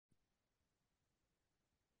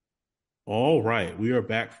All right, we are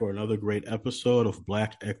back for another great episode of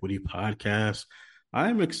Black Equity Podcast. I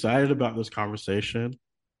am excited about this conversation.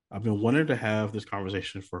 I've been wanting to have this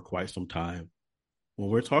conversation for quite some time. When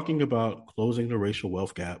we're talking about closing the racial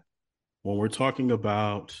wealth gap, when we're talking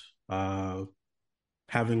about uh,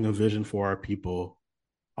 having a vision for our people,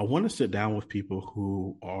 I want to sit down with people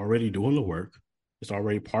who are already doing the work. It's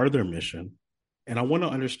already part of their mission. And I want to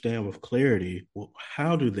understand with clarity, well,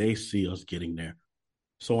 how do they see us getting there?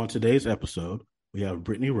 So on today's episode, we have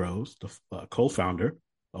Brittany Rose, the co-founder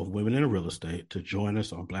of Women in Real Estate, to join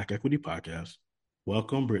us on Black Equity Podcast.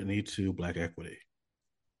 Welcome, Brittany, to Black Equity.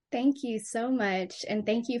 Thank you so much. And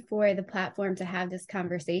thank you for the platform to have this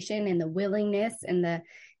conversation and the willingness and the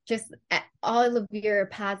just all of your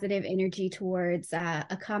positive energy towards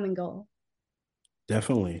a common goal.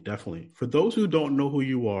 Definitely, definitely. For those who don't know who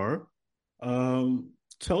you are,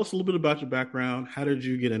 tell us a little bit about your background. How did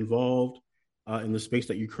you get involved in the space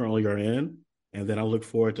that you currently are in? And then I look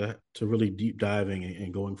forward to really deep diving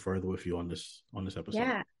and going further with you on this episode.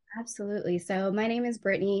 Yeah, absolutely. So my name is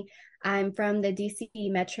Brittany. I'm from the DC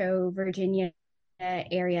Metro Virginia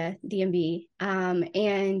area, DMV.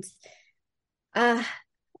 And uh,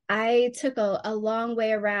 I took a long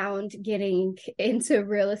way around getting into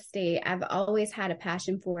real estate. I've always had a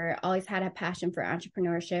passion for it, always had a passion for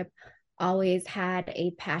entrepreneurship, always had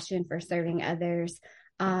a passion for serving others.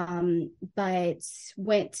 But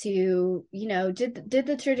went to, did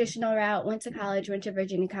the traditional route, went to college, went to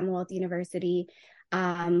Virginia Commonwealth University,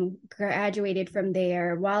 graduated from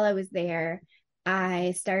there. While I was there,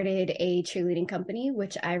 I started a cheerleading company,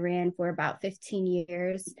 which I ran for about 15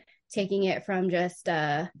 years, taking it from just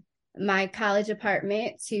my college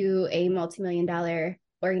apartment to a multi-million dollar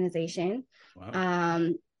organization.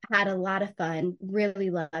 Wow. Had a lot of fun,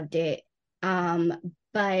 really loved it.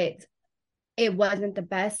 But it wasn't the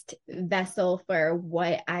best vessel for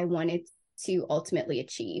what I wanted to ultimately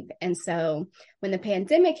achieve. And so when the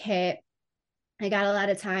pandemic hit, I got a lot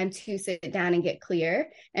of time to sit down and get clear.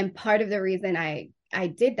 And part of the reason I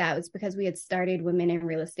did that was because we had started Women in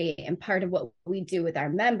Real Estate. And part of what we do with our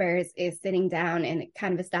members is sitting down and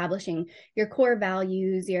kind of establishing your core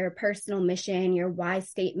values, your personal mission, your why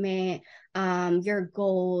statement, your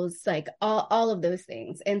goals, like all of those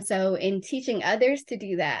things. And so in teaching others to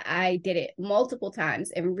do that, I did it multiple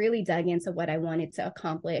times and really dug into what I wanted to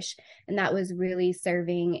accomplish. And that was really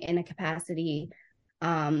serving in a capacity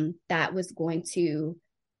that was going to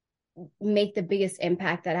make the biggest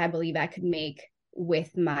impact that I believe I could make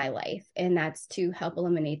with my life. And that's to help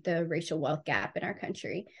eliminate the racial wealth gap in our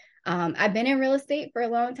country. I've been in real estate for a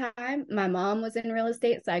long time. My mom was in real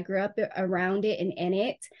estate, so I grew up around it and in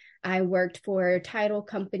it. I worked for title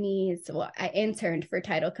companies. Well, I interned for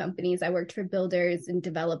title companies. I worked for builders and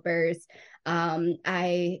developers.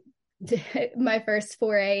 I my first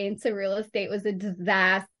foray into real estate was a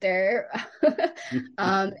disaster.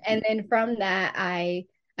 And then from that, I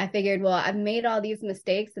figured, well, I've made all these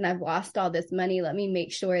mistakes and I've lost all this money. Let me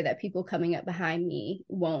make sure that people coming up behind me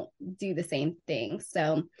won't do the same thing.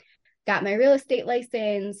 So got my real estate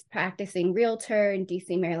license, practicing realtor in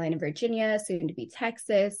DC, Maryland, and Virginia, soon to be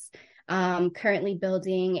Texas. Currently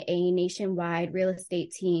building a nationwide real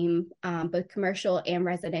estate team, both commercial and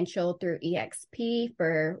residential through EXP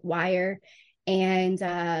for Wire. And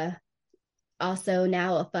also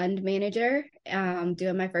now a fund manager,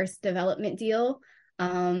 doing my first development deal.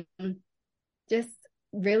 Um, just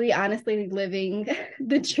really honestly living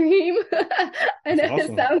the dream. I That's know it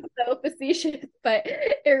awesome. sounds so facetious, but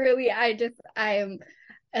it really, I am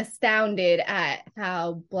astounded at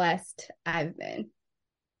how blessed I've been.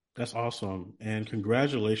 That's awesome. And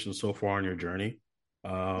congratulations so far on your journey.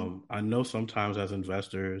 I know sometimes as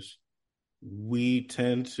investors, we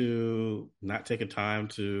tend to not take a time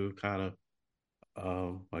to kind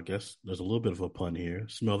of, I guess there's a little bit of a pun here,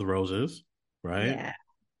 smell the roses, right? Yeah.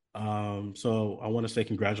 So I want to say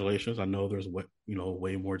congratulations. I know there's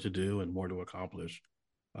way more to do and more to accomplish.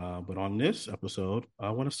 But on this episode,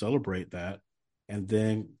 I want to celebrate that and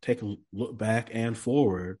then take a look back and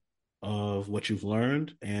forward of what you've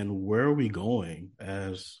learned and where are we going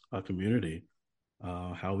as a community,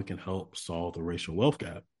 how we can help solve the racial wealth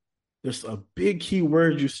gap. There's a big key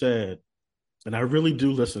word you said, and I really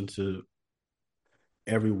do listen to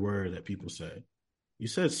every word that people say. You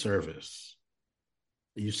said service.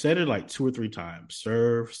 You said it like two or three times.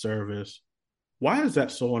 Serve, service. Why is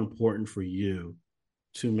that so important for you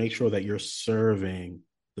to make sure that you're serving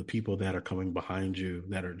the people that are coming behind you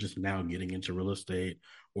that are just now getting into real estate,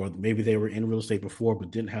 or maybe they were in real estate before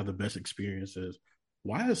but didn't have the best experiences?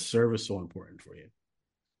 Why is service so important for you?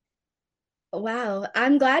 Wow.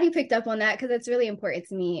 I'm glad you picked up on that because it's really important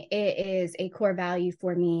to me. It is a core value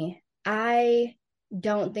for me. I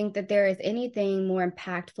don't think that there is anything more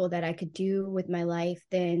impactful that I could do with my life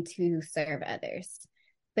than to serve others,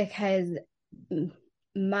 because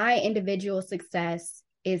my individual success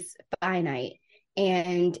is finite,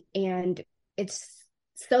 and it's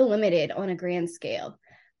so limited on a grand scale.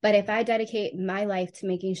 But if I dedicate my life to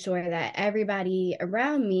making sure that everybody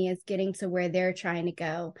around me is getting to where they're trying to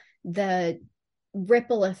go, the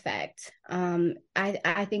ripple effect,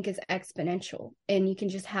 I think is exponential, and you can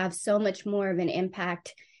just have so much more of an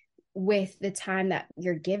impact with the time that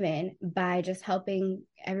you're given by just helping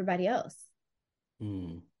everybody else.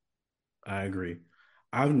 Mm, I agree.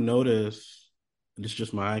 I've noticed, and this is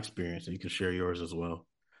just my experience, and you can share yours as well.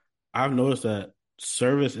 I've noticed that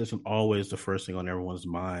service isn't always the first thing on everyone's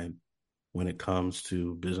mind when it comes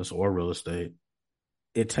to business or real estate.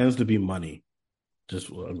 It tends to be money.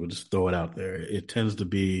 We'll just throw it out there. It tends to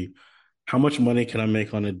be, how much money can I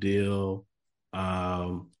make on a deal?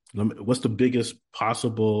 What's the biggest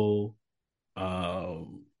possible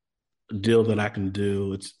um, deal that I can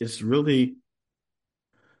do? It's really,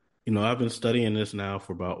 I've been studying this now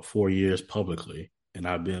for about 4 years publicly, and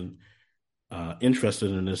I've been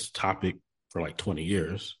interested in this topic for like 20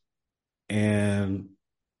 years. And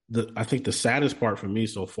I think the saddest part for me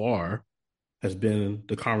so far has been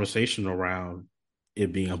the conversation around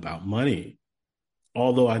it being about money.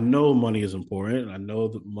 Although I know money is important, I know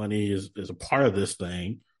that money is a part of this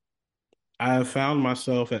thing. I have found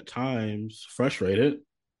myself at times frustrated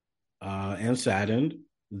and saddened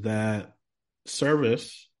that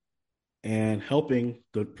service and helping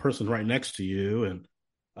the person right next to you and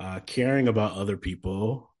caring about other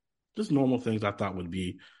people, just normal things uh,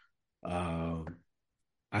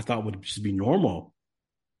 I thought would just be normal.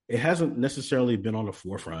 It hasn't necessarily been on the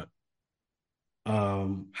forefront.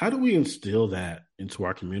 How do we instill that into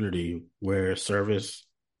our community where service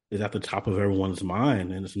is at the top of everyone's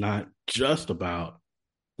mind and it's not just about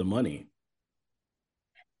the money?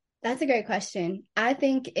 That's a great question. I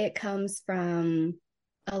think it comes from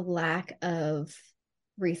a lack of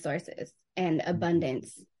resources and Mhm.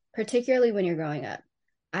 abundance, particularly when you're growing up.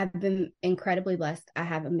 I've been incredibly blessed. I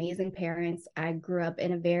have amazing parents. I grew up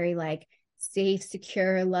in a very like safe,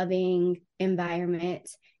 secure, loving environment.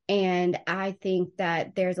 And I think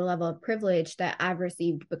that there's a level of privilege that I've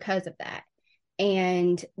received because of that.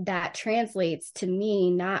 And that translates to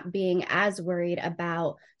me not being as worried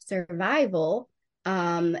about survival,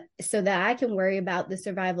 so that I can worry about the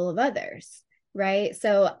survival of others. Right.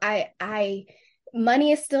 So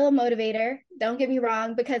money is still a motivator. Don't get me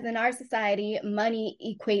wrong, because in our society, money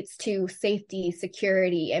equates to safety,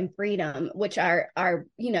 security, and freedom, which are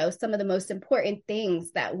some of the most important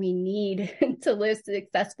things that we need to live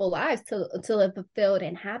successful lives, to live fulfilled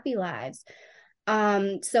and happy lives.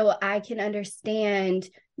 So I can understand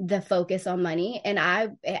the focus on money, and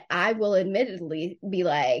I will admittedly be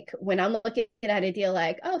like, when I'm looking at a deal,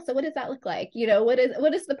 like, oh, so what does that look like? What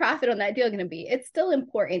is the profit on that deal going to be? It's still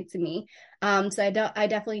important to me. So I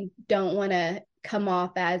definitely don't want to come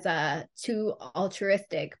off as too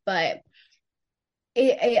altruistic, but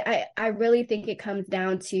I really think it comes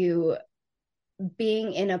down to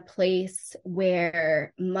being in a place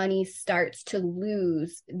where money starts to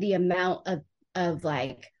lose the amount of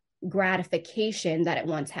like gratification that it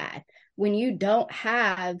once had. When you don't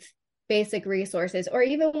have basic resources, or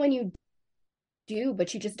even when you do,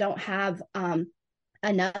 but you just don't have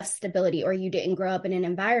enough stability, or you didn't grow up in an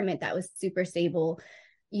environment that was super stable,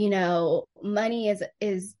 money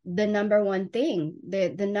is the number one thing,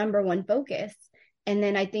 the number one focus. And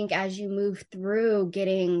then I think as you move through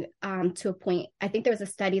getting to a point, I think there was a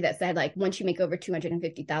study that said like once you make over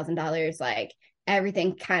 $250,000, like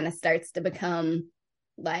everything kind of starts to become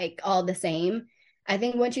like all the same. I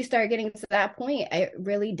think once you start getting to that point, it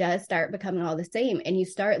really does start becoming all the same. And you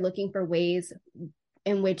start looking for ways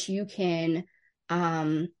in which you can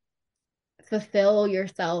um, fulfill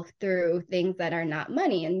yourself through things that are not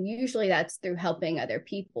money. And usually that's through helping other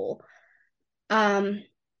people. Um,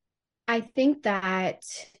 I think that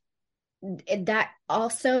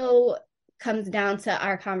also comes down to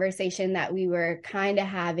our conversation that we were kind of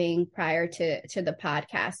having prior to the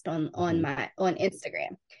podcast Mhm. on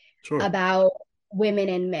Instagram Sure. about women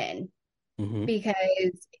and men, Hmm.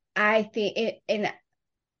 because I think and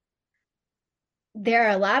there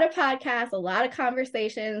are a lot of podcasts, a lot of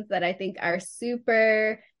conversations that I think are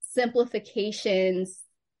super simplifications,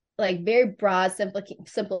 like very broad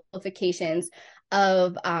simplifications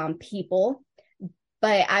of people.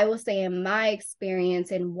 But I will say, in my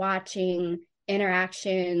experience in watching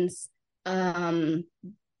interactions of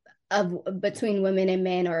between women and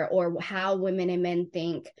men, or how women and men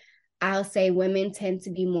think, I'll say women tend to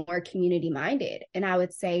be more community minded. And I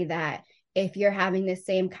would say that if you're having the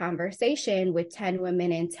same conversation with 10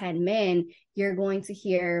 women and 10 men, you're going to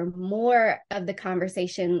hear more of the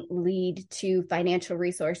conversation lead to financial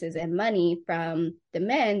resources and money from the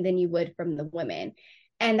men than you would from the women.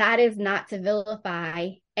 And that is not to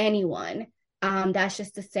vilify anyone. That's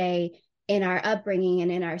just to say, in our upbringing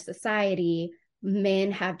and in our society,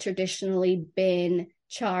 men have traditionally been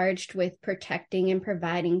charged with protecting and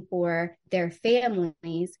providing for their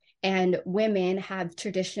families, and women have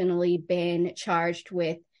traditionally been charged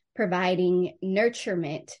with providing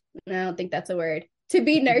nurturement. I don't think that's a word, to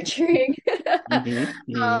be nurturing to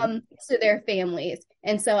their families.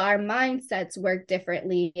 And so our mindsets work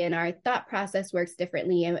differently and our thought process works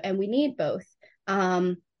differently, and we need both.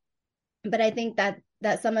 But I think that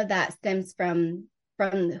some of that stems from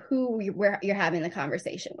who you're having the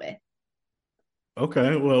conversation with.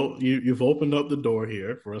 Okay, well, you've opened up the door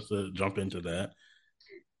here for us to jump into that.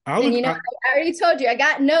 And I already told you, I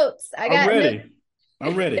got notes. I'm ready.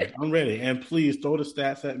 I'm ready. I'm ready. And please throw the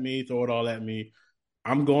stats at me, throw it all at me.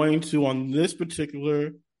 I'm going to, on this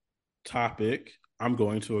particular topic, I'm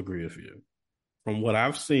going to agree with you. From what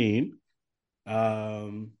I've seen,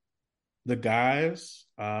 the guys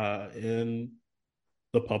in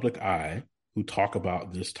the public eye who talk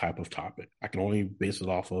about this type of topic, I can only base it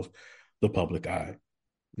off of the public eye.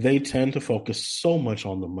 They tend to focus so much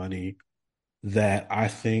on the money that I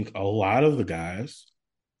think a lot of the guys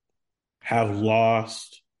have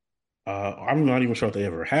lost. I'm not even sure if they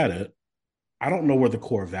ever had it. I don't know where the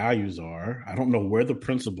core values are. I don't know where the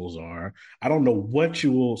principles are. I don't know what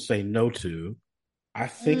you will say no to. I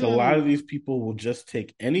think a lot of these people will just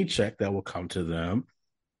take any check that will come to them,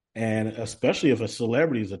 and especially if a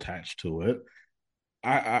celebrity is attached to it.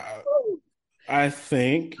 I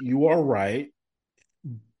think you are right.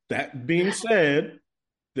 That being said,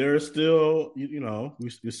 there are still, we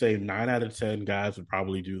say 9 out of 10 guys would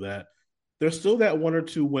probably do that. There's still that 1 or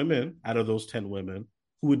 2 women out of those 10 women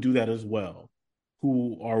who would do that as well,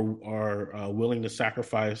 who are willing to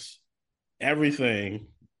sacrifice everything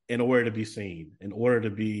in order to be seen, in order to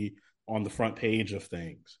be on the front page of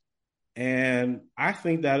things. And I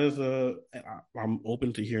think that is I'm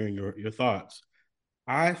open to hearing your thoughts.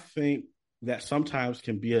 I think that sometimes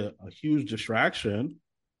can be a huge distraction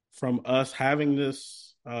from us having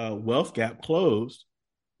this wealth gap closed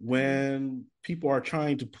when people are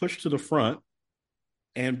trying to push to the front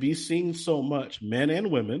and be seen so much, men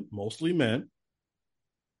and women, mostly men,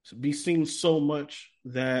 be seen so much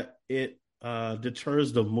that it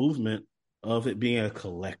deters the movement of it being a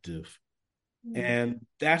collective. And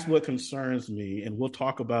that's what concerns me. And we'll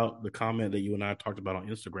talk about the comment that you and I talked about on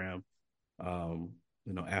Instagram,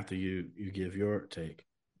 after you give your take.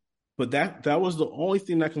 But that was the only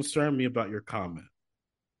thing that concerned me about your comment,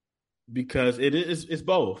 because it's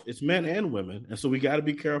both. It's men and women. And so we got to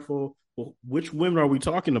be careful. Well, which women are we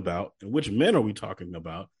talking about and which men are we talking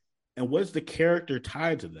about? And what's the character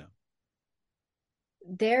tied to them?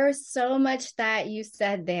 There's so much that you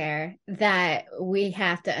said there that we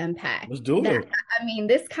have to unpack. Let's do it. I mean,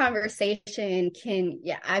 this conversation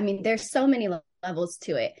there's so many levels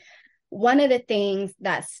to it. One of the things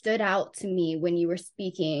that stood out to me when you were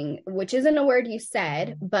speaking, which isn't a word you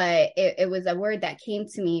said, but it was a word that came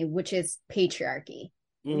to me, which is patriarchy,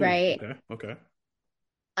 right? Okay.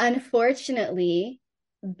 Unfortunately,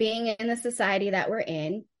 being in the society that we're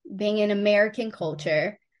in, being in American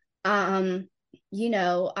culture, our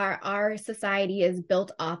society is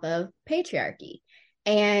built off of patriarchy.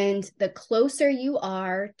 And the closer you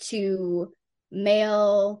are to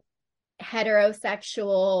male,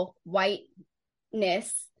 heterosexual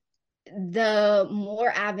whiteness, the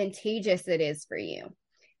more advantageous it is for you.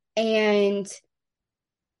 And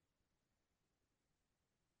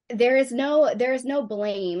there is no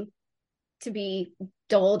blame to be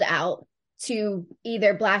doled out to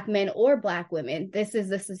either Black men or Black women. This is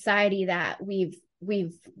the society that we've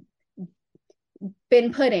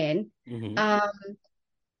been put in.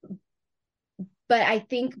 But I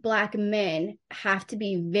think Black men have to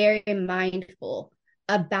be very mindful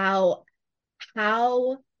about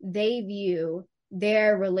how they view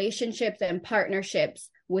their relationships and partnerships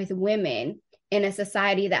with women in a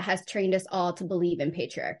society that has trained us all to believe in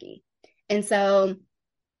patriarchy. And so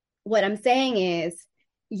what I'm saying is,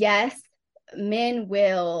 yes, men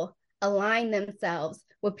will align themselves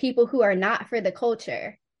with people who are not for the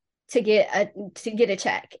culture to get a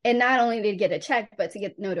check, and not only to get a check, but to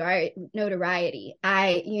get notoriety.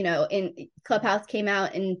 In Clubhouse came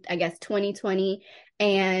out in, I guess, 2020,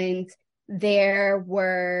 and there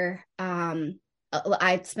were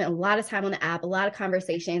I spent a lot of time on the app, a lot of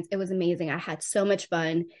conversations. It was amazing. I had so much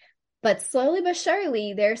fun. But slowly but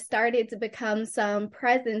surely, there started to become some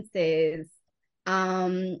presences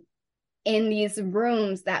um, in these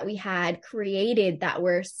rooms that we had created that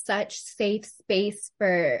were such safe space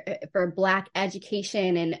for Black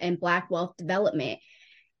education and Black wealth development.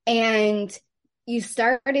 And you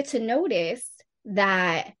started to notice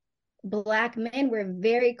that Black men were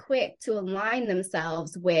very quick to align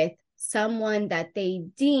themselves with someone that they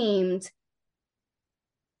deemed,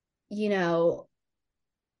 you know,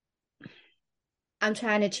 I'm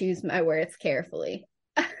trying to choose my words carefully.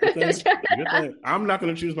 Okay, good thing. I'm not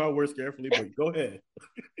going to choose my words carefully, but go ahead.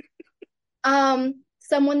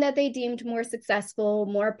 Someone that they deemed more successful,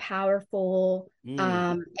 more powerful,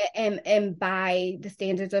 Mm. and by the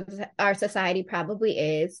standards of our society probably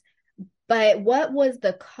is. But what was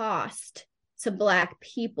the cost to Black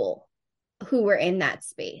people who were in that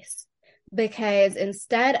space? Because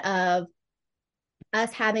instead of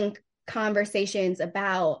us having conversations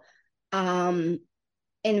about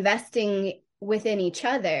investing within each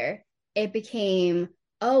other, it became,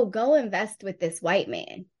 oh, go invest with this white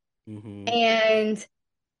man. Mm-hmm. And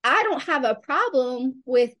I don't have a problem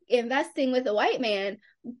with investing with a white man,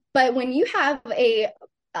 but when you have a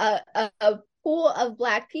pool of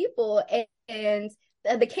Black people and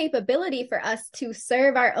the capability for us to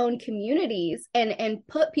serve our own communities and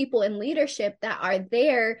put people in leadership that are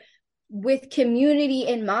there with community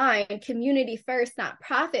in mind, community first, not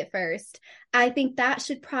profit first, I think that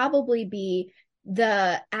should probably be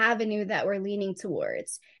the avenue that we're leaning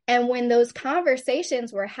towards. And when those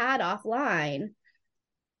conversations were had offline,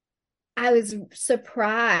 I was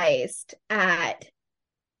surprised at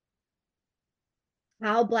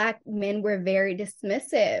how Black men were very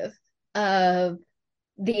dismissive of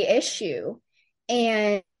the issue.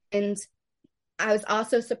 And I was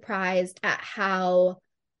also surprised at how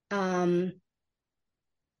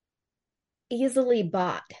easily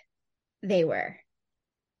bought they were.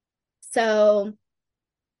 So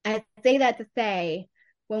I say that to say,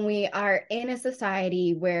 when we are in a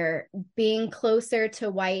society where being closer to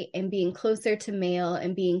white and being closer to male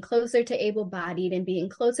and being closer to able-bodied and being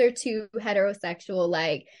closer to heterosexual,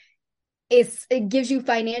 like it gives you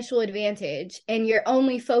financial advantage and your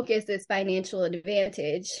only focus is financial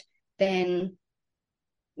advantage, then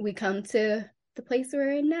we come to the place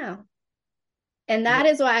we're in now. And that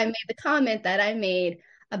is why I made the comment that I made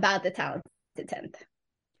about the talented 10th.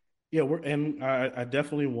 Yeah, I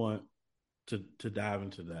definitely want to dive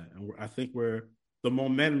into that, and I think the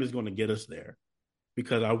momentum is going to get us there,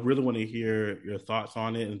 because I really want to hear your thoughts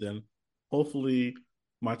on it, and then hopefully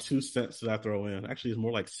my 2 cents that I throw in, actually it's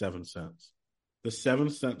more like 7 cents. The 7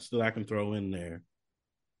 cents that I can throw in there,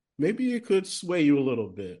 maybe it could sway you a little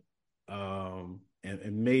bit, and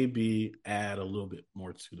maybe add a little bit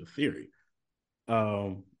more to the theory.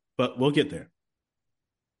 But we'll get there.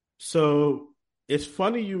 So it's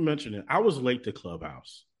funny you mentioned it. I was late to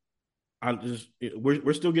Clubhouse.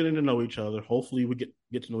 We're still getting to know each other. Hopefully we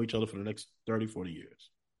get to know each other for the next 30, 40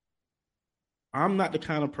 years. I'm not the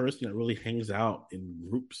kind of person that really hangs out in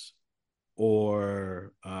groups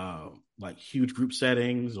or like huge group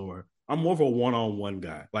settings, or I'm more of a one-on-one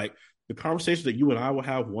guy. Like the conversation that you and I will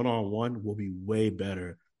have one-on-one will be way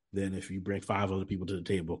better than if you bring 5 other people to the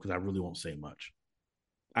table, because I really won't say much.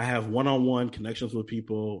 I have one-on-one connections with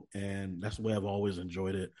people, and that's the way I've always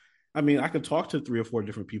enjoyed it. I mean, I can talk to 3 or 4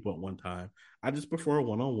 different people at one time. I just prefer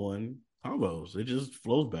one-on-one combos. It just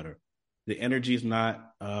flows better. The energy is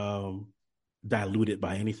not diluted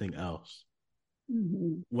by anything else.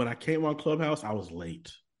 Mm-hmm. When I came on Clubhouse, I was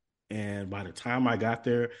late, and by the time I got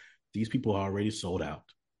there, these people are already sold out.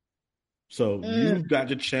 So you got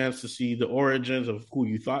the chance to see the origins of who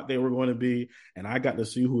you thought they were going to be, and I got to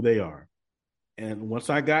see who they are. And once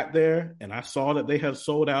I got there and I saw that they had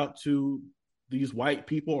sold out to these white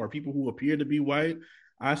people, or people who appear to be white,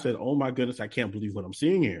 I said, oh my goodness, I can't believe what I'm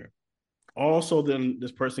seeing here. Also, then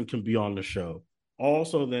this person can be on the show.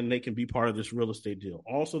 Also, then they can be part of this real estate deal.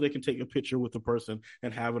 Also, they can take a picture with the person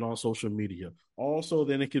and have it on social media. Also,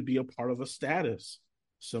 then it could be a part of a status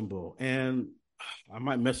symbol. And I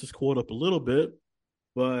might mess this quote up a little bit,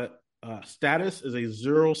 but status is a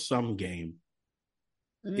zero-sum game.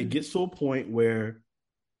 It gets to a point where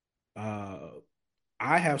I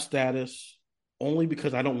have status only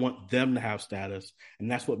because I don't want them to have status, and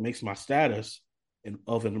that's what makes my status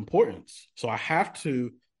of an importance. So I have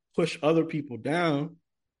to push other people down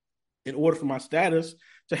in order for my status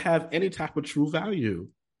to have any type of true value.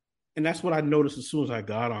 And that's what I noticed as soon as I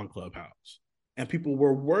got on Clubhouse. And people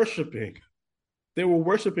were worshiping. They were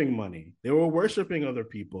worshiping money. They were worshiping other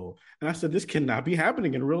people. And I said, this cannot be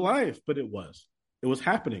happening in real life. But it was. It was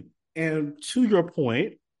happening. And to your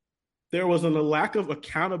point, there was a lack of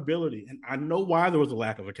accountability. And I know why there was a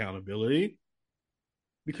lack of accountability,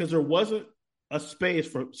 because there wasn't a space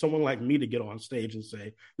for someone like me to get on stage and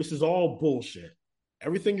say, this is all bullshit.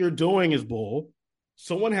 Everything you're doing is bull.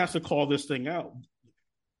 Someone has to call this thing out.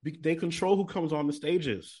 They control who comes on the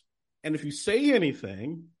stages. And if you say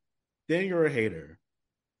anything, then you're a hater.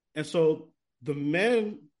 And so the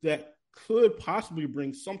men that could possibly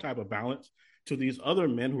bring some type of balance to these other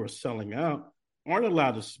men who are selling out aren't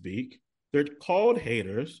allowed to speak. They're called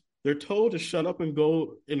haters. They're told to shut up and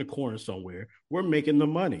go in a corner somewhere. We're making the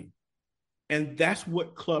money. And that's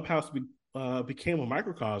what Clubhouse became a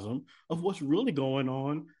microcosm of what's really going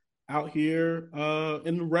on out here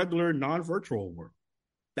in the regular non-virtual world.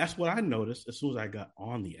 That's what I noticed as soon as I got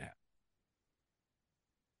on the app.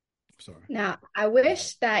 Sorry. Now, I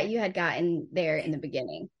wish that you had gotten there in the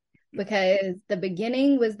beginning, because the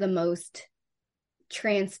beginning was the most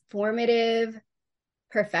transformative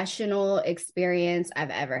professional experience I've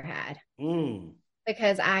ever had.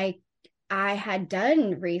 Because I had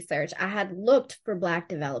done research. I had looked for Black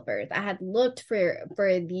developers. I had looked for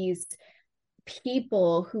these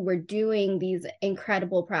people who were doing these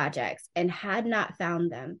incredible projects and had not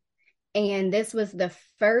found them. And this was the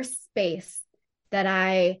first space that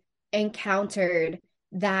I encountered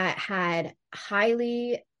that had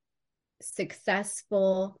highly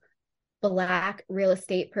successful Black real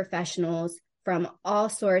estate professionals from all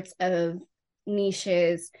sorts of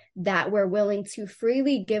niches that were willing to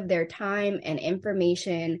freely give their time and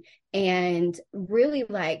information. And really,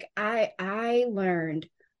 like, I learned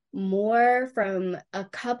more from a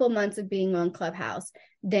couple months of being on Clubhouse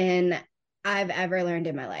than I've ever learned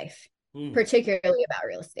in my life, particularly about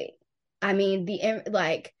real estate. I mean,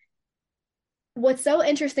 what's so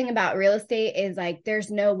interesting about real estate is, like,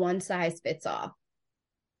 there's no one size fits all.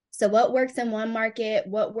 So what works in one market,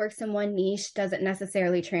 what works in one niche doesn't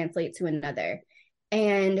necessarily translate to another.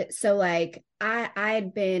 And so, like, I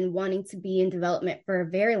had been wanting to be in development for a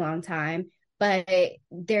very long time, but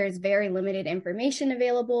there's very limited information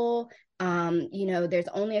available. There's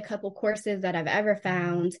only a couple courses that I've ever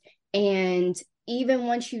found. And even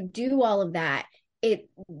once you do all of that,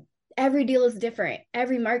 every deal is different.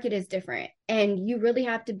 Every market is different. And you really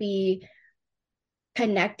have to be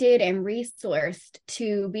connected and resourced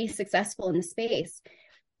to be successful in the space,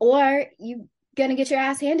 or you gonna get your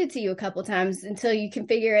ass handed to you a couple times until you can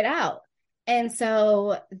figure it out. And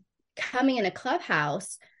so coming in a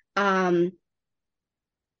Clubhouse,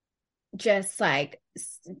 just like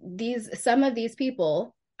some of these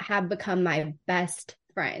people have become my best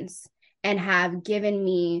friends and have given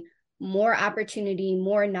me more opportunity,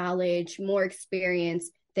 more knowledge, more experience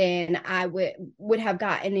than I would have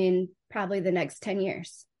gotten in probably the next 10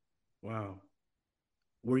 years. Wow.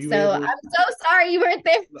 Were you so able... I'm so sorry you weren't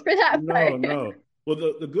there for that part. No.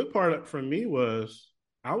 Well, the good part for me was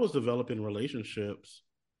I was developing relationships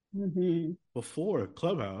before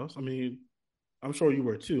Clubhouse. I mean, I'm sure you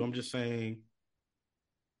were too. I'm just saying,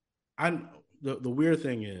 the weird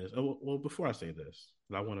thing is, well, before I say this,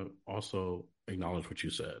 I want to also acknowledge what you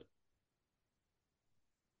said.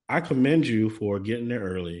 I commend you for getting there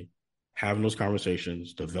early, having those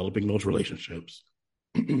conversations, developing those relationships,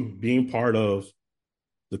 being part of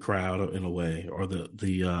the crowd in a way, or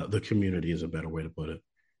the community is a better way to put it.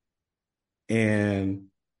 And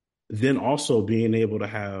then also being able to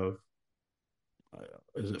have,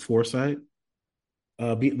 is it foresight?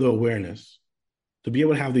 The awareness. To be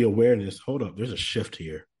able to have the awareness, hold up, there's a shift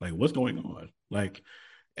here. Like, what's going on? Like,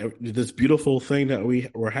 this beautiful thing that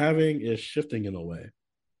we're having is shifting in a way.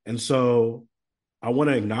 And so I want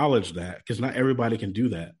to acknowledge that, because not everybody can do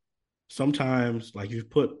that. Sometimes, like, you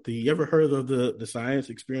ever heard of the science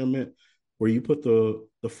experiment where you put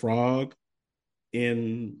the frog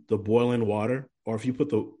in the boiling water, or if you put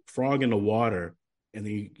the frog in the water and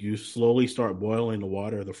then you slowly start boiling the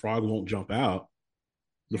water, the frog won't jump out.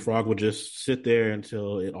 The frog will just sit there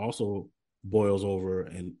until it also boils over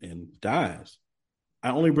and dies.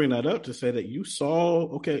 I only bring that up to say that you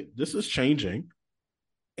saw, okay, this is changing,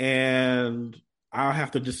 and I'll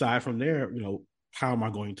have to decide from there, how am I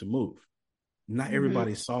going to move? Not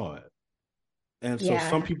everybody saw it. And so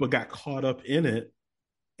some people got caught up in it.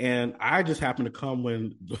 And I just happened to come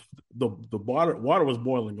when the water was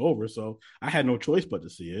boiling over. So I had no choice but to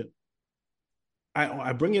see it.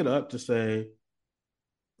 I bring it up to say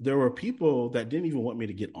there were people that didn't even want me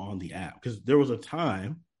to get on the app, because there was a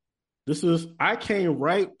time, I came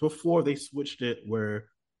right before they switched it where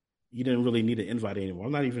you didn't really need an invite anymore.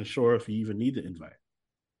 I'm not even sure if you even need the invite.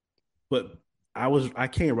 But I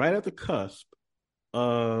came right at the cusp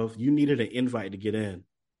of you needed an invite to get in.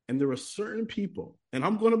 And there were certain people, and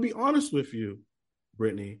I'm going to be honest with you,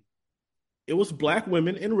 Brittany, It was Black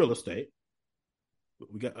women in real estate.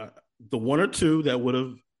 We got the one or two that would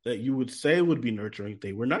have that you would say would be nurturing.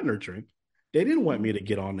 They were not nurturing. They didn't want me to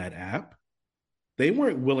get on that app. They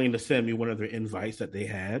weren't willing to send me one of their invites that they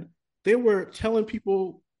had. They were telling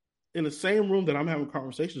people in the same room that I'm having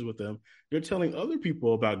conversations with them. They're telling other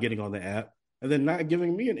people about getting on the app and then not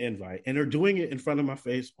giving me an invite. And they're doing it in front of my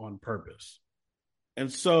face on purpose.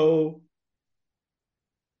 And so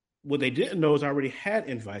what they didn't know is I already had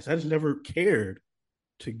invites. I just never cared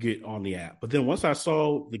to get on the app. But then once I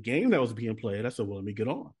saw the game that was being played, I said, well, let me get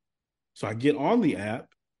on. So I get on the app,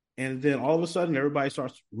 and then all of a sudden, everybody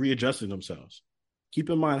starts readjusting themselves.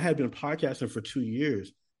 Keep in mind, I had been podcasting for 2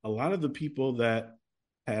 years. A lot of the people that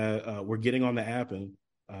were getting on the app and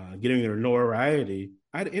getting their notoriety,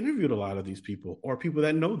 I'd interviewed a lot of these people or people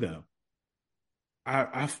that know them.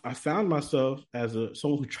 I found myself as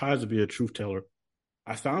someone who tries to be a truth teller.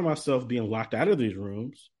 I found myself being locked out of these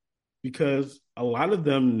rooms because a lot of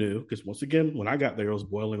them knew, because once again, when I got there, it was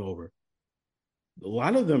boiling over. A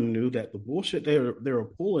lot of them knew that the bullshit they were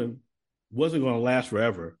pulling wasn't going to last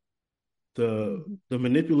forever. The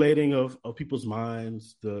manipulating of people's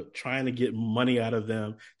minds, the trying to get money out of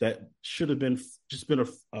them that should have been just been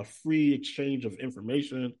a free exchange of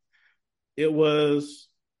information. It was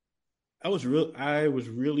I was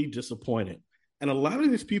really disappointed. And a lot of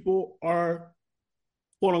these people are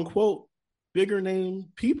quote unquote bigger name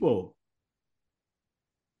people.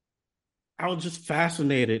 I was just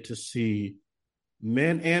fascinated to see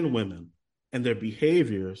men and women and their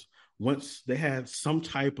behaviors once they had some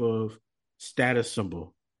type of status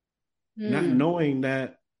symbol, not knowing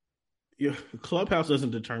that your Clubhouse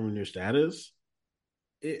doesn't determine your status.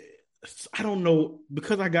 I don't know,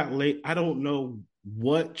 because I got late. I don't know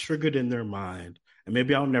what triggered in their mind, and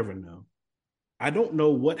maybe I'll never know. I don't know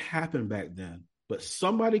what happened back then, but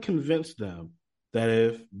somebody convinced them that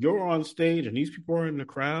if you're on stage and these people are in the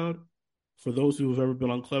crowd, for those who have ever been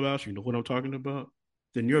on Clubhouse, you know what I'm talking about,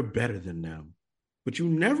 then you're better than them. But you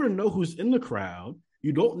never know who's in the crowd.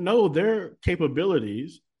 You don't know their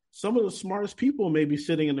capabilities. Some of the smartest people may be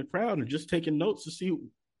sitting in the crowd and just taking notes to see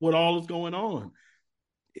what all is going on.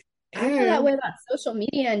 I feel that way about social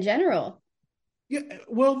media in general. Yeah,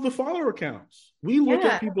 well, the follower counts. We look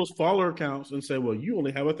at people's follower counts and say, well, you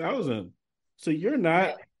only have 1,000. So you're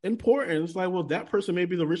not important. It's like, well, that person may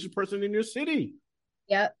be the richest person in your city.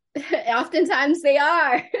 Yep. Oftentimes they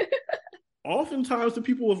are. Oftentimes the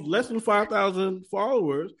people with less than 5,000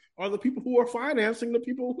 followers are the people who are financing the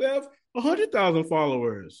people who have 100,000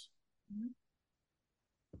 followers.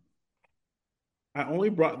 I only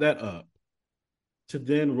brought that up to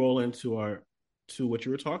then roll into what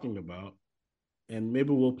you were talking about. And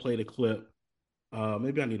maybe we'll play the clip.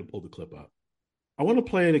 Maybe I need to pull the clip up. I want to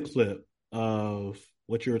play the clip of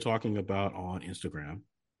what you were talking about on Instagram.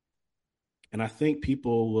 And I think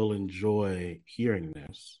people will enjoy hearing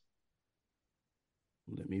this.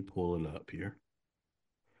 Let me pull it up here.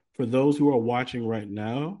 For those who are watching right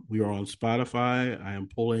now, we are on Spotify. I am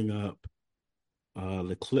pulling up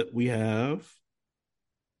the clip we have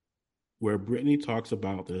where Brittany talks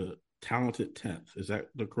about the talented 10th. Is that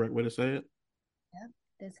the correct way to say it? Yep,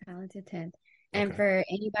 the talented 10th. And for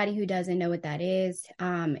anybody who doesn't know what that is,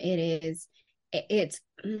 it's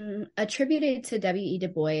attributed to W.E. Du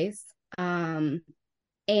Bois.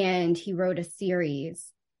 And he wrote a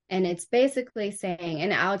series, and it's basically saying,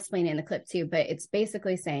 and I'll explain it in the clip too, but it's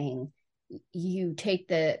basically saying you take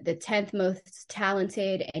the 10th most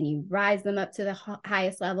talented and you rise them up to the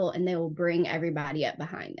highest level, and they will bring everybody up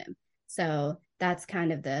behind them. So that's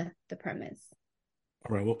kind of the premise.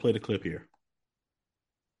 All right, we'll play the clip here.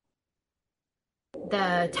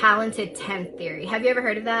 The talented 10th theory. Have you ever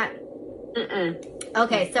heard of that?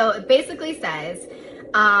 Okay, so it basically says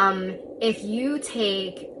if you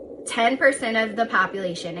take 10% of the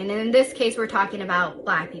population, and in this case we're talking about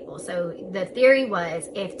Black people, so the theory was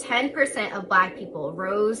if 10% of Black people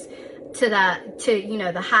rose to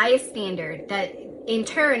the highest standard, that in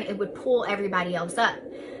turn it would pull everybody else up.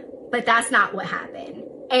 But that's not what happened.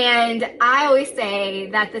 And I always say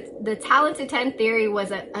that the talented 10 theory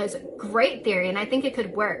was a great theory, and I think it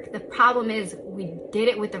could work. The problem is we did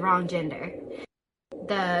it with the wrong gender.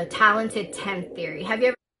 The talented 10 theory. Have you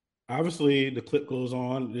ever? Obviously, the clip goes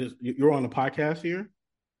on. You're on a podcast here?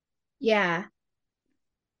 Yeah.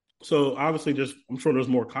 So obviously, I'm sure there's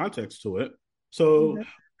more context to it. So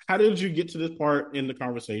how did you get to this part in the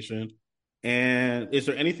conversation? And is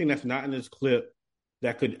there anything that's not in this clip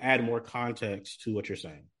that could add more context to what you're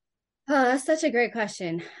saying? Oh, that's such a great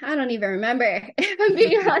question. I don't even remember, if I'm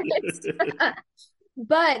being honest.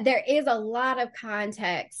 But there is a lot of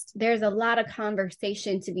context. There's a lot of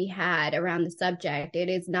conversation to be had around the subject. It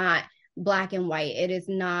is not black and white. It is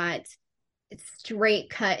not straight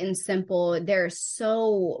cut and simple. There are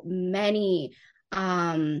so many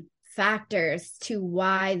factors to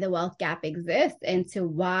why the wealth gap exists and to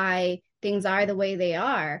why things are the way they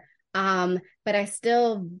are. But I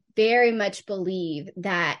still very much believe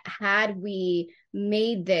that had we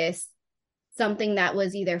made this something that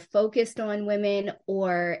was either focused on women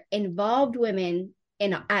or involved women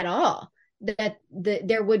in at all, that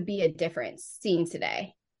there would be a difference seen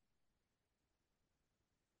today.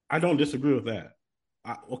 I don't disagree with that.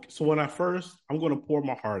 Okay, so I'm going to pour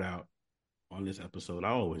my heart out on this episode. I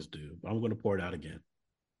always do, but I'm going to pour it out again.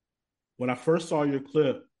 When I first saw your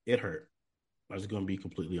clip, it hurt. I was going to be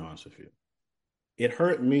completely honest with you. It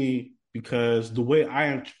hurt me because the way I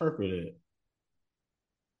interpreted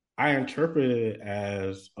it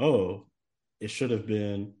as, oh, it should have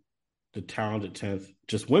been the talented 10th,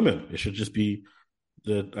 just women. It should just be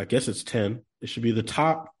I guess it's 10. It should be the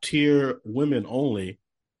top tier women only,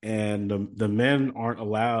 and the men aren't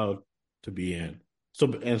allowed to be in.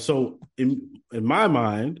 So in my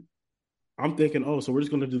mind, I'm thinking, oh, so we're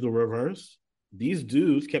just going to do the reverse. These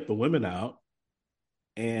dudes kept the women out,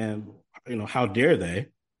 and how dare they?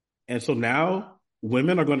 And so now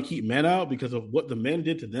women are going to keep men out because of what the men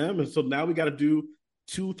did to them, and so now we got to do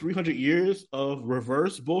 200-300 years of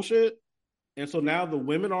reverse bullshit. And so now the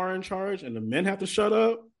women are in charge and the men have to shut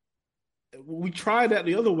up. We tried that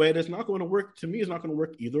the other way. That's not going to work. To me, it's not going to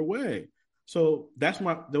work either way. So that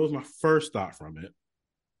was my first thought from it.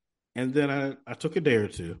 And then I took a day or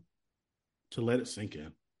two to let it sink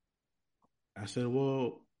in. I said,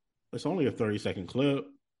 well, it's only a 30-second clip.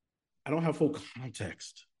 I don't have full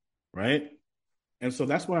context, right? And so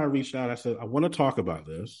that's when I reached out. I said, I want to talk about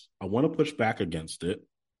this. I want to push back against it.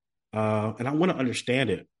 And I want to understand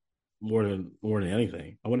it more than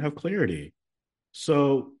anything. I want to have clarity.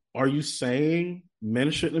 So are you saying men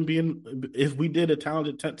shouldn't be if we did a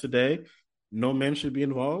talented tent today, no men should be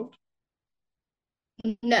involved?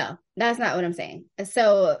 No, that's not what I'm saying.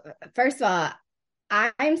 So, first of all,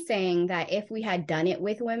 I'm saying that if we had done it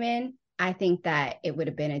with women, I think that it would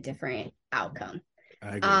have been a different outcome.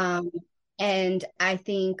 I agree. And I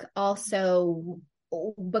think also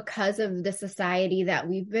because of the society that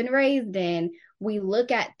we've been raised in, we look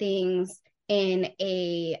at things in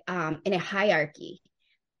a hierarchy.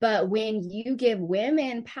 But when you give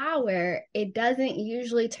women power, it doesn't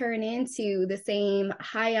usually turn into the same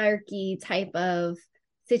hierarchy type of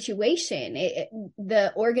situation.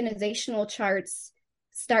 The organizational charts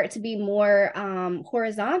start to be more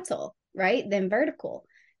horizontal, right, than vertical.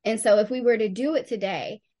 And so if we were to do it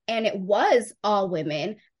today and it was all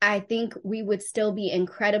women, I think we would still be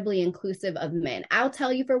incredibly inclusive of men. I'll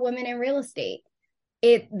tell you, for women in real estate,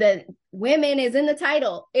 the women is in the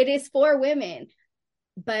title. It is for women,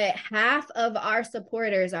 but half of our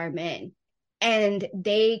supporters are men, and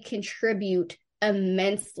they contribute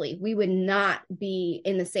immensely. We would not be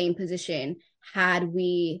in the same position had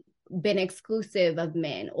we been exclusive of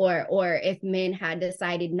men, or if men had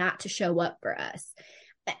decided not to show up for us.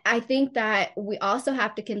 I think that we also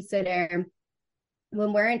have to consider,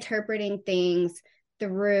 when we're interpreting things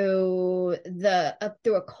through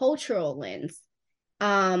a cultural lens,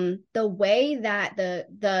 the way that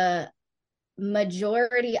the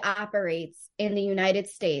majority operates in the United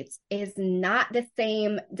States is not the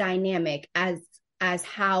same dynamic as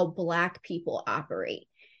how Black people operate.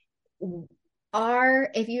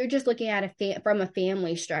 If you're just looking at from a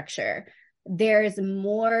family structure, there's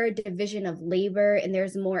more division of labor, and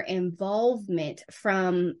there's more involvement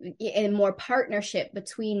and more partnership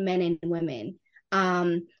between men and women.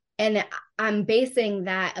 And I'm basing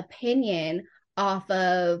that opinion off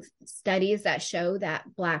of studies that show that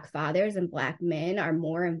Black fathers and Black men are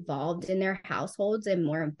more involved in their households and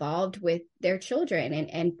more involved with their children,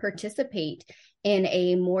 and participate in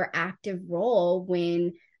a more active role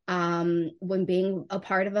when being a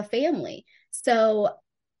part of a family. So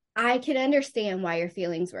I can understand why your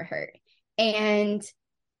feelings were hurt. And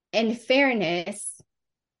in fairness,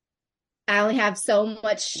 I only have so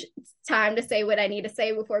much time to say what I need to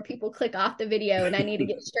say before people click off the video, and I need to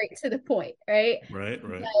get straight to the point, right? Right.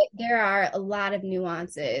 But there are a lot of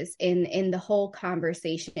nuances in the whole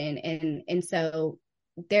conversation, and so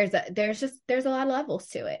there's a lot of levels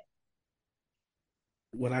to it.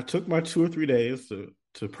 When I took my 2 or 3 days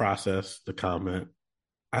to process the comment,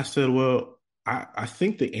 I said, well, I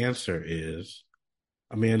think the answer is,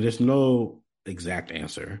 I mean, there's no exact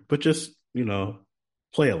answer, but just,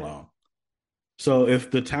 play along. So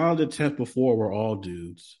if the talented 10th before were all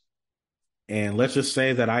dudes, and let's just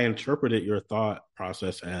say that I interpreted your thought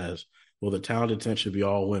process as, well, the talented 10th should be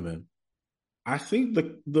all women, I think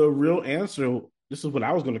the real answer this is what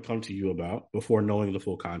I was going to come to you about before knowing the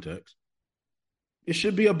full context. It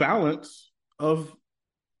should be a balance of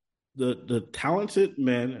the talented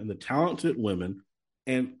men and the talented women,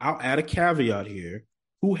 and I'll add a caveat here,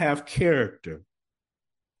 who have character.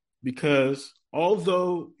 Because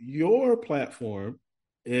although your platform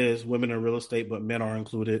is women in real estate, but men are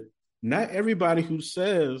included, not everybody who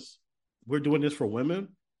says we're doing this for women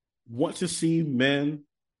wants to see men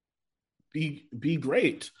be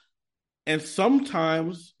great. And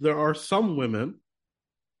sometimes there are some women,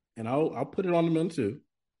 and I'll put it on the men too,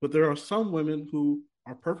 but there are some women who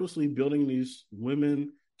are purposely building these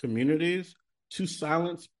women communities to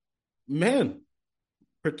silence men,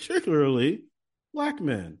 particularly black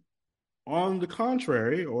men. On the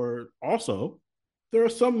contrary, or also, there are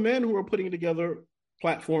some men who are putting together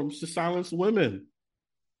platforms to silence women,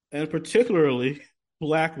 and particularly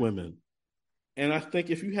black women. And I think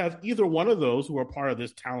if you have either one of those who are part of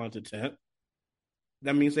this talented tent,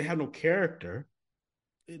 that means they have no character.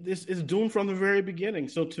 This is doomed from the very beginning.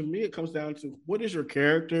 So to me, it comes down to what is your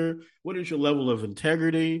character? What is your level of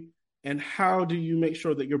integrity? And how do you make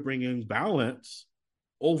sure that you're bringing balance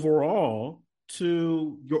overall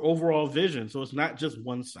to your overall vision? So it's not just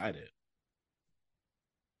one sided.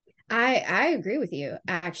 I agree with you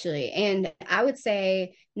actually. And I would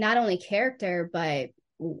say not only character, but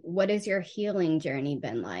what has your healing journey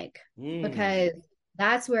been like? Mm. Because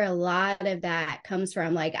that's where a lot of that comes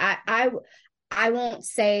from. Like I won't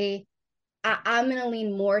say I'm going to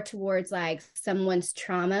lean more towards like someone's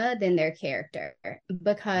trauma than their character,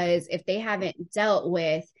 because if they haven't dealt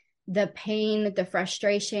with the pain, the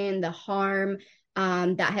frustration, the harm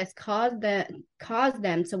that has caused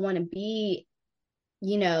them to want to be,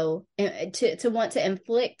 to want to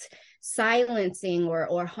inflict silencing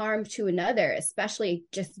or harm to another, especially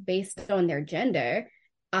just based on their gender,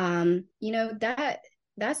 that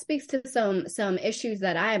speaks to some issues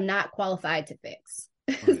that I am not qualified to fix.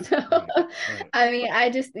 Right, So right, right. I mean, I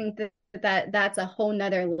just think that's a whole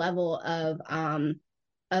nother level of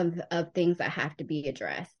things that have to be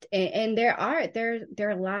addressed. And there are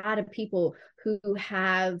a lot of people who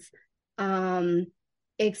have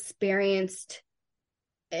experienced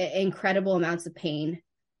incredible amounts of pain,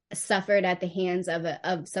 suffered at the hands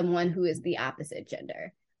of someone who is the opposite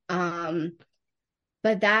gender.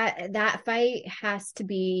 But that fight has to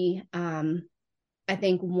be, I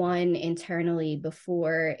think, won internally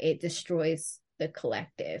before it destroys the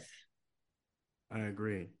collective. I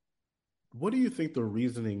agree. What do you think the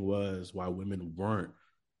reasoning was why women weren't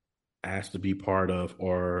asked to be part of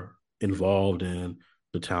or involved in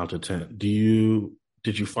the talented tent?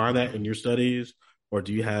 Did you find that in your studies, or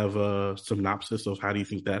do you have a synopsis of how do you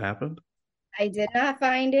think that happened? I did not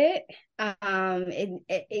find it.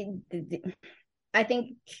 I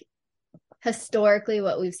think historically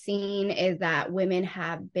what we've seen is that women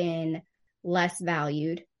have been less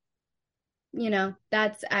valued.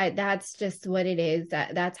 That's just what it is.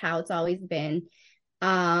 That's how it's always been.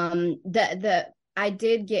 The I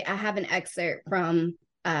have an excerpt from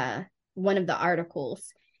one of the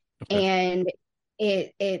articles, Okay. and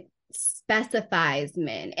it specifies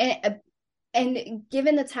men, and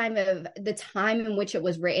given the time in which it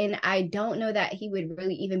was written, I don't know that he would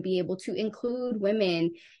really even be able to include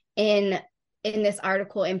women in this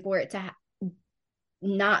article, and for it to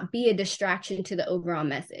not be a distraction to the overall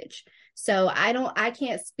message. So I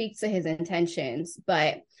can't speak to his intentions,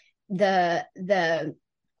 but the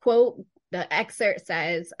quote, the excerpt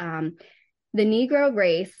says, the Negro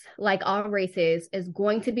race, like all races, is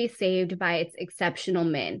going to be saved by its exceptional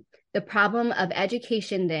men. The problem of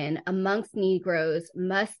education, then, amongst Negroes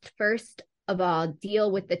must first of all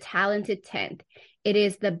deal with the talented tenth. It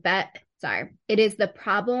is it is the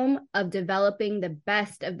problem of developing the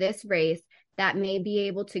best of this race that may be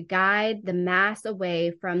able to guide the mass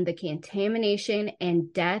away from the contamination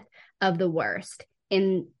and death of the worst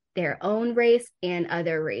in their own race and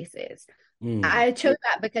other races. Mm. I chose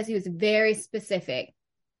that because he was very specific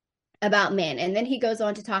about men. And then he goes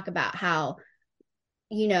on to talk about how,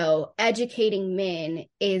 educating men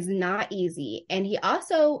is not easy. And he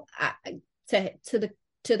also, to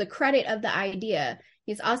the credit of the idea,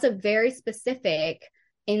 he's also very specific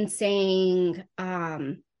in saying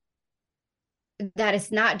that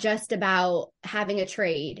it's not just about having a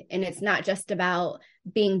trade, and it's not just about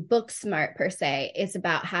being book smart per se. It's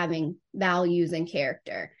about having values and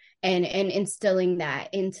character, and instilling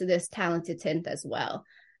that into this talented tenth as well.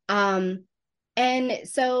 And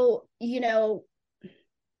so,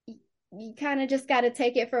 you kind of just got to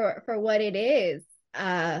take it for what it is.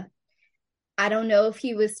 I don't know if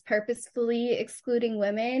he was purposefully excluding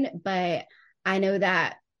women, but I know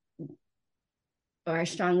that or I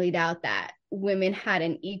strongly doubt that women had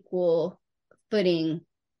an equal footing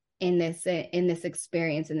in this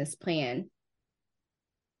experience, in this plan.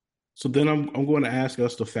 So then I'm going to ask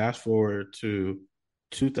us to fast forward to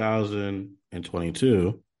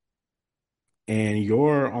 2022, and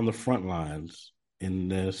you're on the front lines in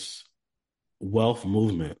this wealth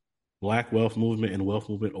movement, Black wealth movement, and wealth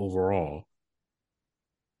movement overall.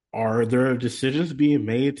 Are there decisions being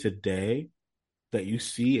made today that you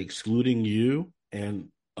see excluding you and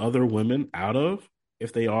other women out of?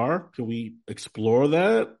 If they are, can we explore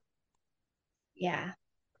that? Yeah.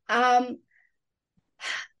 Um,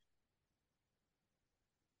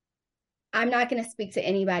 I'm not going to speak to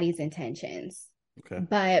anybody's intentions, Okay.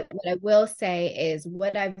 but what I will say is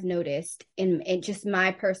what I've noticed in just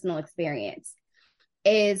my personal experience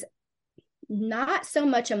is not so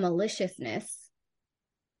much a maliciousness,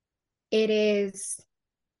 it is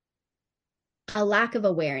a lack of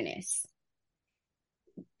awareness.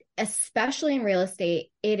 Especially in real estate,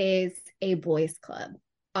 it is a boys' club,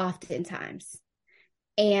 oftentimes.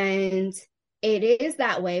 And it is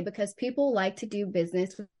that way because people like to do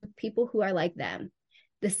business with people who are like them.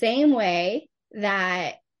 The same way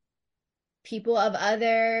that people of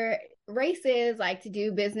other races like to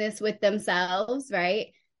do business with themselves, right?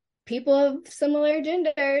 People of similar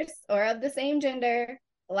genders or of the same gender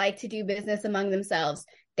like to do business among themselves.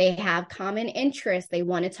 They have common interests. They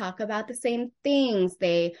want to talk about the same things.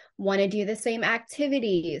 They want to do the same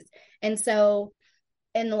activities. And so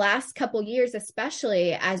in the last couple years,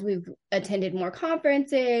 especially as we've attended more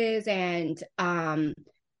conferences and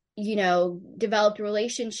developed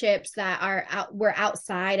relationships that we're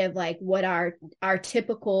outside of like what our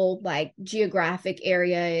typical like geographic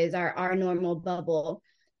area is, our normal bubble,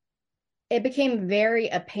 it became very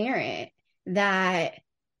apparent that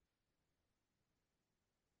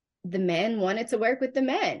the men wanted to work with the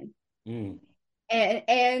men. Mm.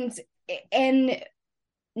 And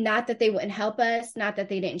not that they wouldn't help us, not that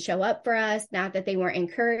they didn't show up for us, not that they weren't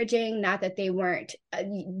encouraging, not that they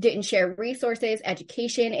didn't share resources,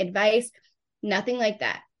 education, advice, nothing like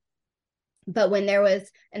that. But when there was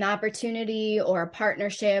an opportunity or a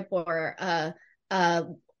partnership or a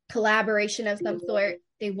collaboration of some sort,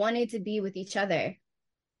 they wanted to be with each other.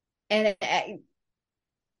 And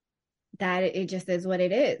that it just is what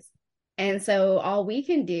it is. And so all we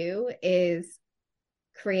can do is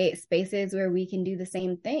create spaces where we can do the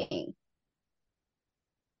same thing.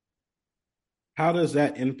 How does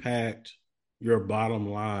that impact your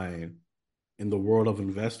bottom line in the world of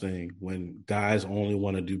investing when guys only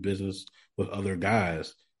want to do business with other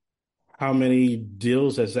guys? How many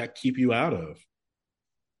deals does that keep you out of?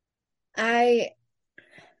 I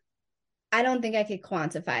don't think I could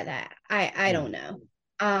quantify that. I don't know.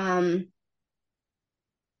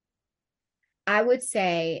 I would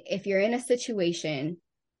say if you're in a situation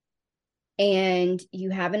and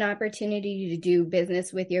you have an opportunity to do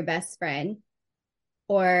business with your best friend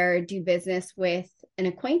or do business with an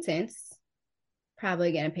acquaintance,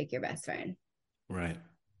 probably going to pick your best friend. Right.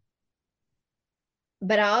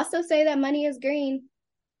 But I also say that money is green,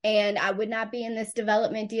 and I would not be in this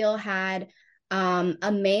development deal had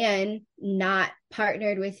a man not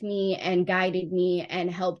partnered with me and guided me and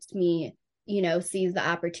helped me, seize the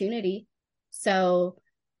opportunity. So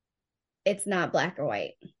it's not black or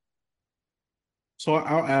white. So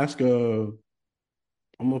I'll ask, I'm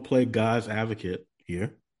going to play God's advocate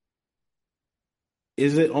here.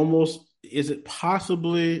 Is it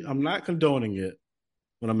possibly, I'm not condoning it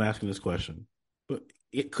when I'm asking this question, but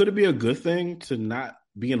could it be a good thing to not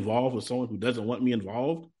be involved with someone who doesn't want me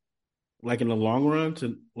involved? Like in the long run,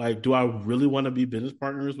 to like, do I really want to be business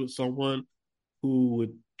partners with someone who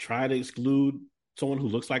would try to exclude someone who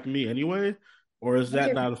looks like me anyway? Or is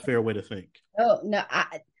that not a fair way to think? Oh no,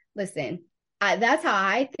 listen. That's how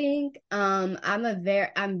I think. I'm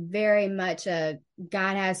very much a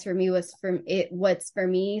God has for me what's for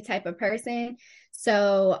me type of person.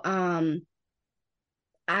 So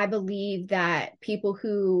I believe that people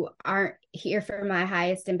who aren't here for my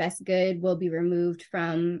highest and best good will be removed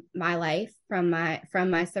from my life, from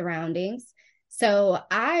my surroundings. So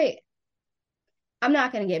I'm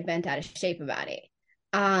not going to get bent out of shape about it.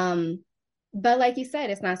 But like you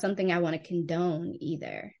said, it's not something I want to condone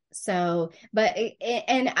either. So,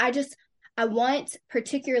 I want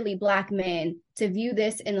particularly Black men to view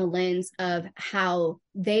this in the lens of how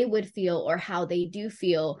they would feel or how they do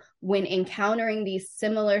feel when encountering these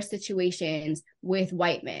similar situations with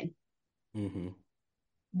white men. Mm-hmm.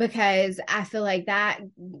 Because I feel like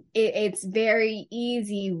it's very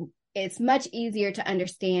easy. It's much easier to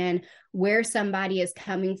understand where somebody is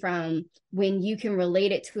coming from when you can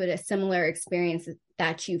relate it to a similar experience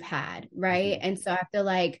that you've had, right? And so I feel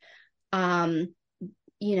like um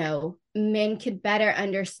men could better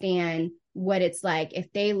understand what it's like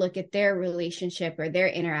if they look at their relationship or their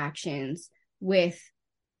interactions with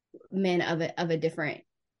men of a different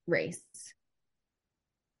race.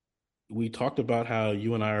 We talked about how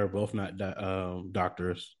you and I are both not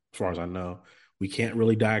doctors, as far as I know. We can't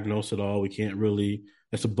really diagnose it all. We can't really.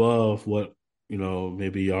 It's above what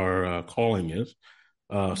maybe our calling is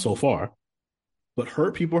so far. But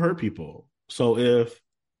hurt people hurt people. So if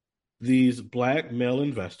these black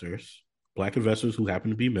investors who happen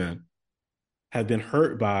to be men, have been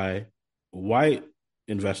hurt by white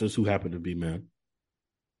investors who happen to be men,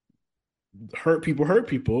 hurt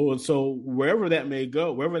people. And so wherever that may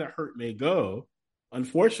go, wherever that hurt may go,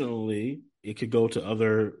 unfortunately, it could go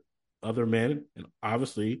to other men, and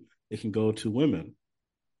obviously it can go to women.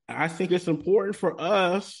 I think it's important for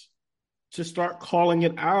us to start calling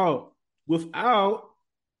it out without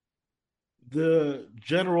the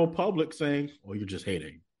general public saying, "Oh, you're just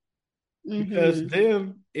hating," because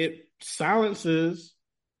then it silences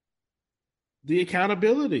the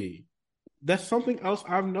accountability. That's something else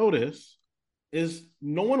I've noticed is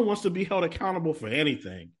no one wants to be held accountable for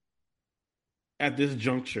anything at this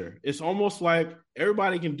juncture. It's almost like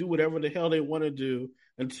everybody can do whatever the hell they want to do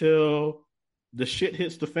until the shit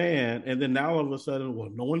hits the fan. And then now all of a sudden, well,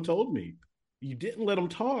 no one told me. You didn't let them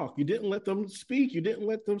talk. You didn't let them speak. You didn't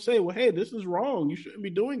let them say, well, hey, this is wrong. You shouldn't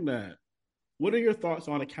be doing that. What are your thoughts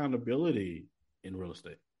on accountability in real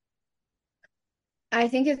estate? I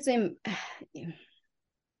think it's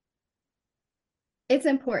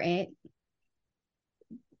important,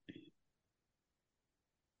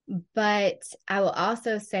 but I will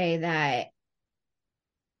also say that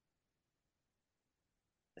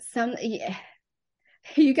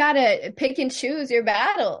you gotta pick and choose your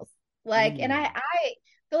battles. Like, and I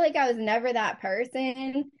feel like I was never that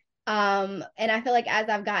person. And I feel like as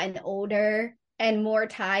I've gotten older and more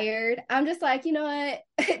tired, I'm just like, you know what?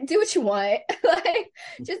 Do what you want. Like,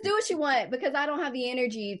 just do what you want, because I don't have the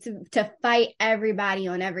energy to fight everybody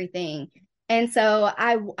on everything. And so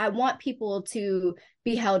I want people to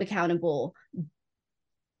be held accountable.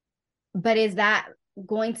 But is that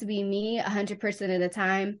going to be me 100% of the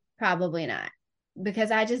time? Probably not, because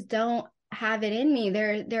I just don't have it in me.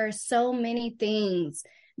 There are so many things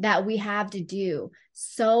that we have to do,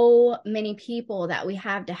 so many people that we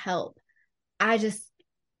have to help. I just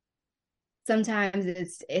sometimes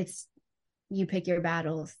it's you pick your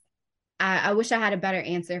battles. I wish I had a better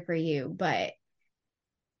answer for you, but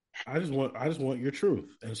I just want your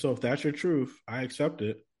truth. And so if that's your truth, I accept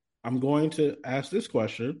it. I'm going to ask this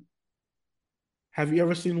question. Have you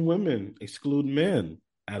ever seen women exclude men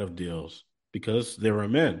out of deals because they were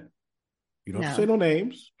men? You don't have to say no, no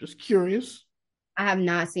names, just curious. I have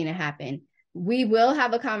not seen it happen. We will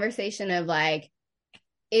have a conversation of like,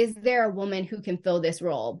 is there a woman who can fill this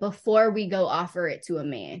role before we go offer it to a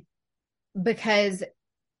man? Because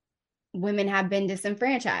women have been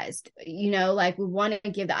disenfranchised, like we want to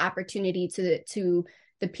give the opportunity to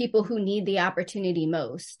the people who need the opportunity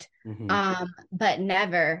most. But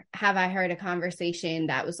never have I heard a conversation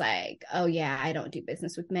that was like, oh yeah, I don't do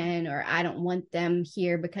business with men, or I don't want them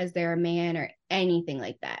here because they're a man, or anything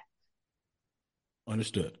like that.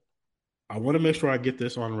 Understood. I want to make sure I get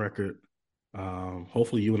this on record.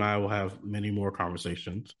 Hopefully you and I will have many more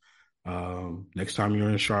conversations. Next time you're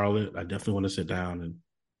in Charlotte, I definitely want to sit down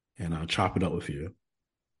and chop it up with you.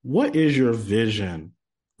 What is your vision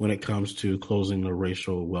when it comes to closing the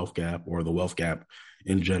racial wealth gap or the wealth gap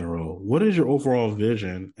in general? What is your overall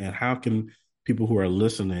vision, and how can people who are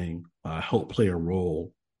listening help play a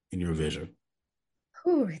role in your vision?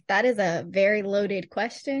 Whew, that is a very loaded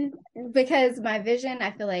question, because my vision, I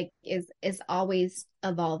feel like, is always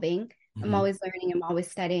evolving. I'm always learning. I'm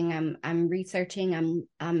always studying. I'm researching.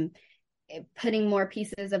 I'm putting more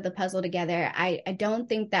pieces of the puzzle together. I don't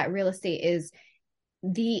think that real estate is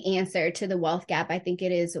the answer to the wealth gap. I think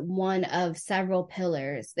it is one of several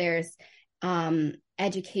pillars. There's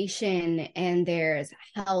education, and there's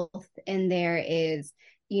health, and there is,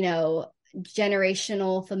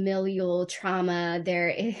 generational familial trauma. There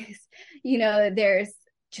is, there's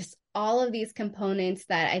just all of these components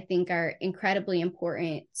that I think are incredibly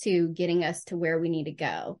important to getting us to where we need to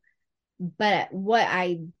go. But what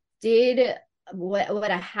I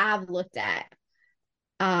have looked at,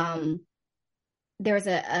 there was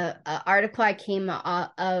a article I came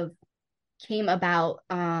about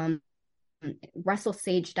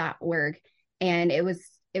russellsage.org, and it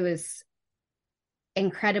was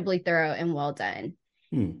incredibly thorough and well done.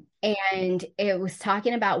 And it was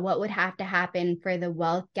talking about what would have to happen for the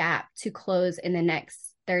wealth gap to close in the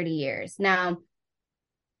next 30 years. Now,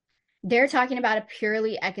 they're talking about a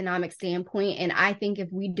purely economic standpoint. And I think if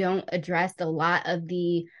we don't address a lot of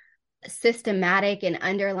the systematic and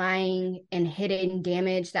underlying and hidden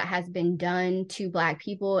damage that has been done to Black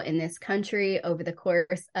people in this country over the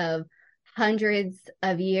course of hundreds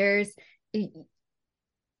of years.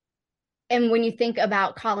 And when you think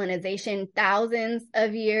about colonization, thousands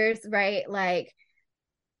of years, right? Like,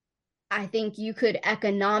 I think you could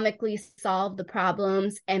economically solve the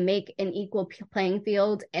problems and make an equal playing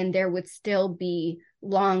field, and there would still be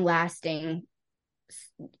long lasting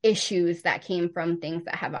issues that came from things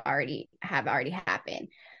that have already happened.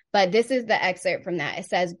 But this is the excerpt from that. It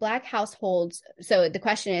says Black households. So the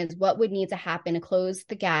question is, what would need to happen to close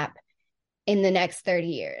the gap in the next 30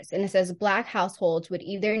 years? And it says Black households would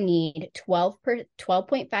either need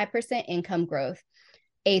 12.5% income growth,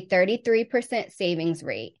 a 33% savings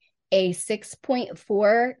rate, a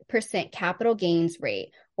 6.4% capital gains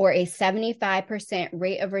rate, or a 75%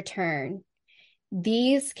 rate of return.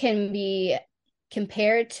 These can be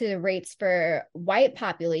compared to the rates for white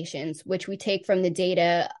populations, which we take from the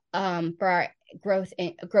data for our gross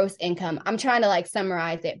income. I'm trying to like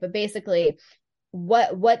summarize it, but basically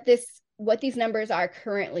what these numbers are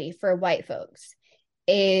currently for white folks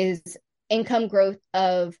is income growth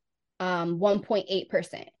of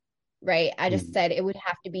 1.8%. Right. I just said it would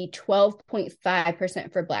have to be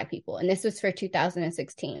 12.5% for Black people. And this was for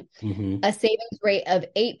 2016. A savings rate of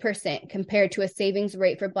 8% compared to a savings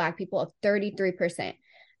rate for Black people of 33%.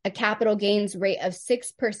 A capital gains rate of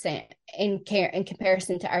 6% in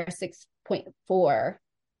comparison to our 6.4.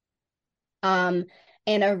 And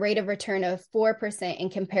a rate of return of 4% in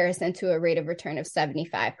comparison to a rate of return of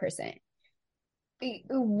 75%.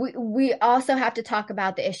 We also have to talk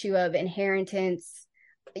about the issue of inheritance.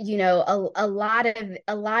 You know, a lot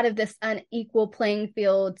of this unequal playing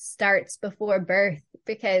field starts before birth,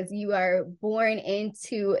 because you are born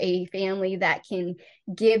into a family that can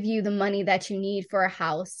give you the money that you need for a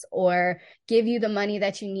house, or give you the money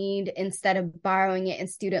that you need instead of borrowing it in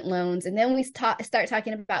student loans. And then we start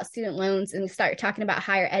talking about student loans, and we start talking about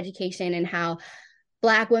higher education and how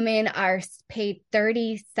Black women are paid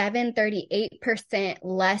 38%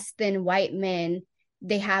 less than white men.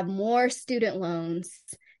 They have more student loans.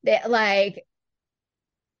 These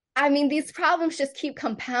problems just keep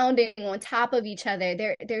compounding on top of each other.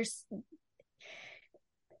 The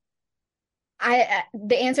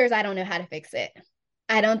answer is I don't know how to fix it.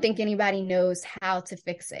 I don't think anybody knows how to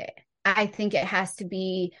fix it. I think it has to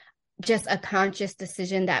be just a conscious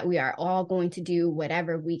decision that we are all going to do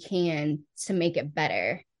whatever we can to make it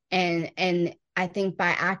better. And I think by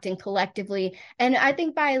acting collectively, and I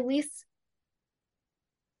think by at least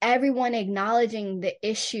everyone acknowledging the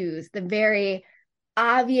issues, the very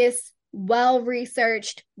obvious,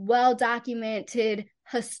 well-researched, well-documented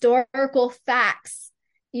historical facts,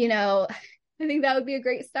 I think that would be a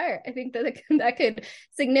great start. I think that could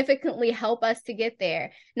significantly help us to get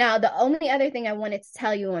there. Now, the only other thing I wanted to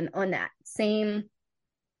tell you on that same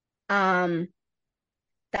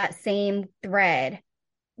thread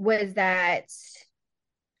was that,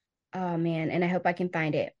 oh man, and I hope I can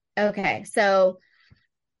find it. Okay, so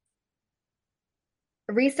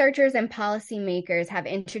researchers and policymakers have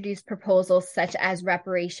introduced proposals such as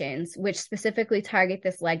reparations, which specifically target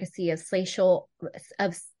this legacy of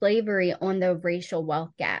slavery on the racial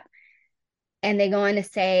wealth gap. And they go on to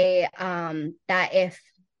say that if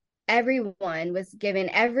everyone was given,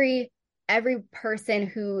 every person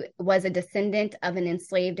who was a descendant of an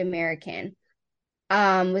enslaved American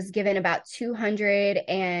was given about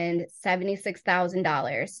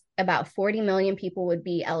 $276,000, about 40 million people would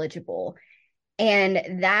be eligible.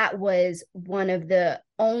 And that was one of the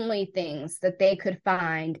only things that they could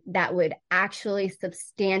find that would actually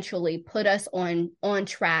substantially put us on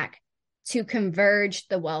track to converge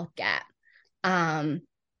the wealth gap.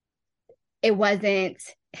 It wasn't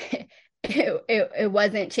it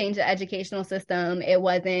wasn't change the educational system. It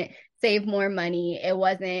wasn't save more money. It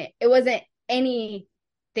wasn't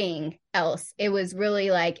anything else. It was really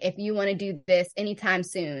like, if you want to do this anytime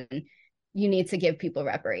soon, you need to give people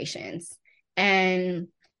reparations. And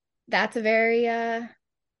that's a very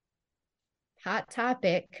hot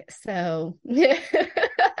topic. So,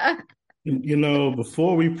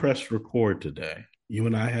 before we pressed record today, you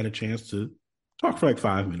and I had a chance to talk for like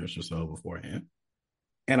 5 minutes or so beforehand.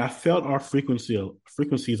 And I felt our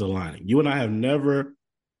frequencies aligning. You and I have never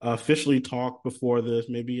officially talked before this,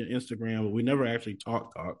 maybe on Instagram, but we never actually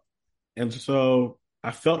talked. And so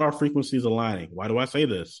I felt our frequencies aligning. Why do I say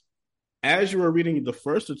this? As you were reading the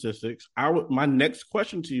first statistics, my next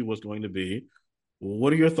question to you was going to be,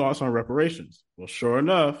 what are your thoughts on reparations? Well, sure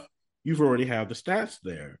enough, you've already have the stats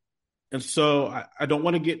there. And so I don't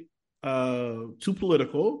want to get too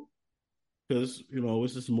political because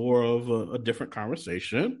this is more of a different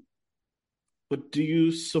conversation. But do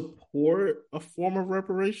you support a form of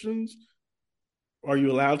reparations? Are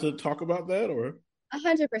you allowed to talk about that, or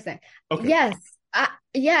 100%. okay? Yes.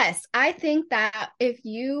 Yes. I think that if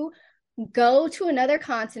you go to another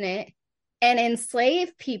continent and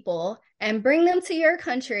enslave people and bring them to your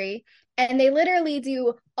country, and they literally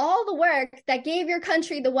do all the work that gave your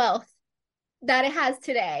country the wealth that it has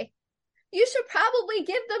today, you should probably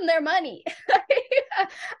give them their money. I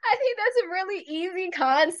think that's a really easy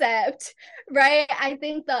concept, right? I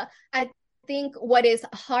think what is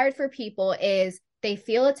hard for people is they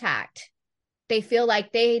feel attacked. They feel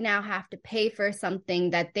like they now have to pay for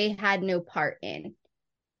something that they had no part in.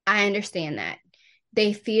 I understand that.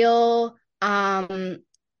 They feel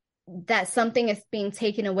that something is being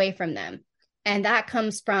taken away from them. And that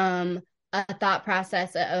comes from a thought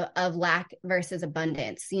process of lack versus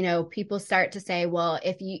abundance. People start to say, well,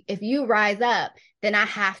 if you rise up, then I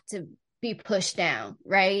have to be pushed down,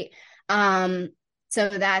 right? So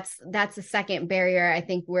that's the second barrier I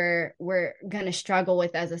think we're going to struggle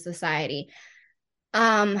with as a society.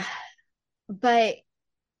 But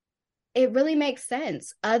it really makes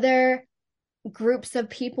sense. Other groups of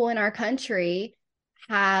people in our country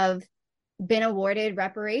have been awarded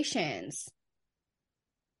reparations.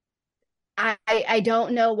 I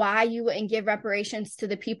don't know why you wouldn't give reparations to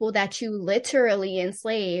the people that you literally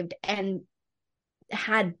enslaved and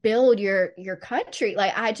had build your country.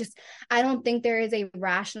 Like, I don't think there is a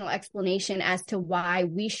rational explanation as to why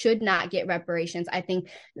we should not get reparations. I think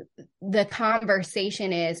the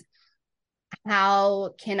conversation is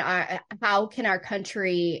how can our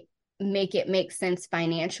country make sense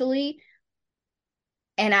financially.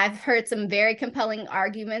 And I've heard some very compelling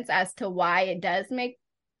arguments as to why it does make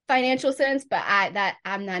financial sense, but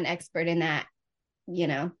I'm not an expert in that. You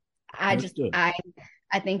know, I just Understood.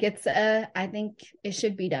 I think I think it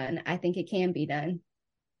should be done. I think it can be done.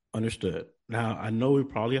 Understood. Now I know we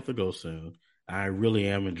probably have to go soon. I really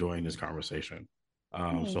am enjoying this conversation. So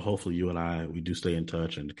Mhm. hopefully you and I we do stay in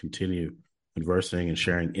touch and continue conversing and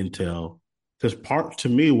sharing intel. Because part to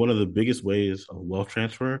me, one of the biggest ways of wealth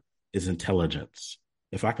transfer is intelligence.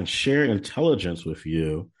 If I can share intelligence with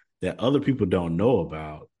you that other people don't know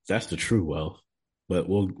about, that's the true wealth. But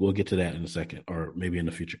we'll get to that in a second, or maybe in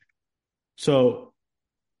the future. So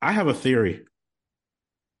I have a theory.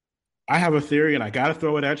 I have a theory, and I got to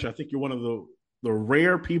throw it at you. I think you're one of the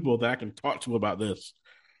rare people that I can talk to about this.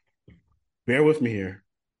 Bear with me here.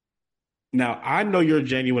 Now, I know you're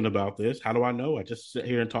genuine about this. How do I know? I just sit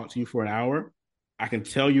here and talk to you for an hour. I can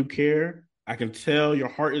tell you care. I can tell your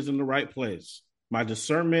heart is in the right place. My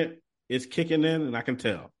discernment is kicking in, and I can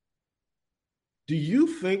tell. Do you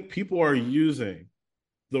think people are using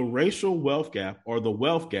the racial wealth gap or the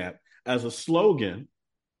wealth gap as a slogan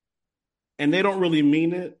and they don't really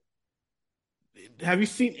mean it? Have you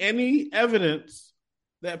seen any evidence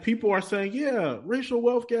that people are saying, yeah, racial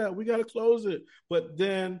wealth gap, we got to close it? But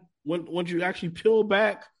then once you actually peel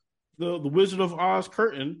back the Wizard of Oz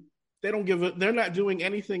curtain, they don't give it, they're not doing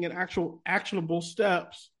anything in actual actionable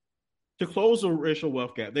steps to close the racial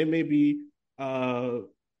wealth gap. They may be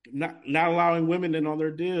not allowing women in on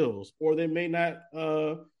their deals, or they may not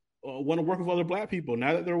want to work with other black people.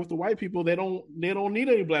 Now that they're with the white people, they don't need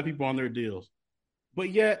any black people on their deals.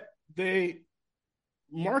 But yet they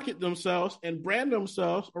market themselves and brand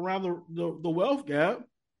themselves around the wealth gap,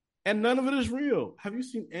 and none of it is real. Have you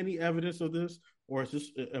seen any evidence of this, or is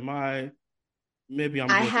this? Am I? Maybe I'm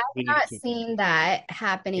I just have reading not too far. seen that Okay.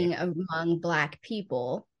 happening among Black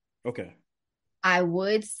people. Okay. I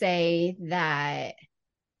would say that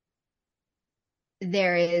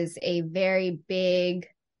there is a very big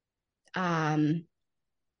um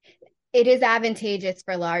it is advantageous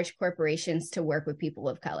for large corporations to work with people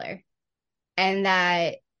of color, and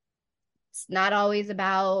that it's not always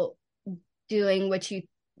about doing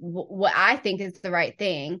what I think is the right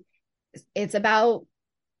thing. It's about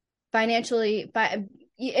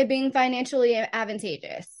it being financially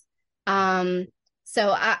advantageous. Um,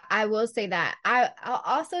 so I will say that. I'll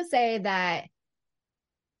also say that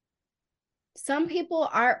some people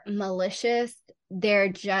aren't malicious; they're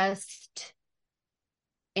just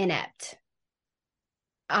inept.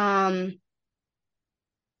 Um,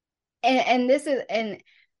 and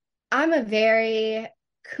I'm a very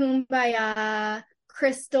kumbaya,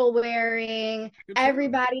 crystal wearing, I can tell.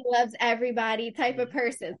 everybody loves everybody type of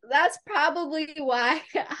person. So that's probably why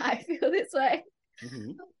I feel this way.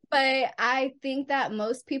 Mm-hmm. But I think that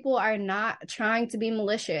most people are not trying to be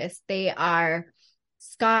malicious. They are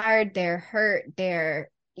scarred, they're hurt, they're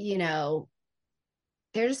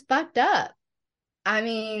just fucked up. I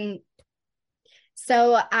mean,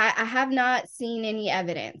 so I have not seen any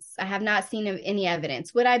evidence. I have not seen any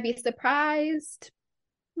evidence. Would I be surprised?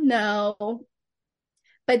 No.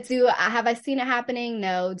 But have I seen it happening?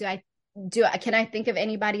 No. Can I think of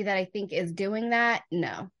anybody that I think is doing that?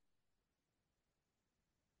 No.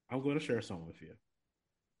 I'm going to share something with you.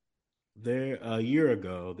 There, a year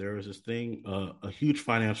ago, there was this thing, a huge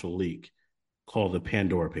financial leak called the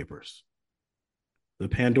Pandora Papers. The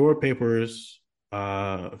Pandora Papers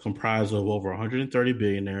comprise of over 130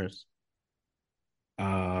 billionaires,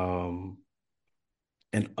 um,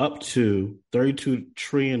 and up to $32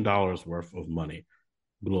 trillion worth of money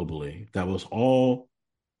globally. That was all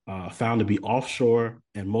found to be offshore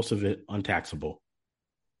and most of it untaxable.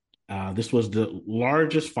 This was the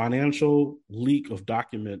largest financial leak of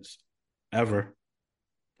documents ever.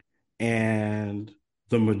 And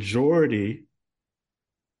the majority,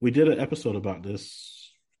 we did an episode about this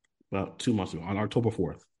about 2 months ago on October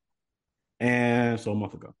 4th. And so a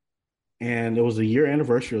month ago. And it was the year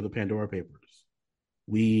anniversary of the Pandora Papers.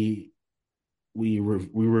 We we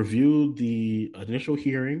reviewed the initial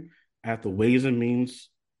hearing at the Ways and Means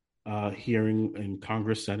hearing in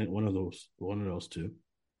Congress, Senate, one of those two,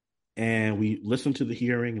 and we listened to the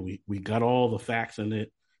hearing and we got all the facts in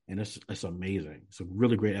it, and it's amazing. It's a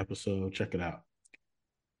really great episode. Check it out.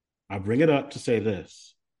 I bring it up to say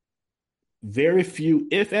this: very few,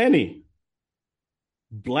 if any,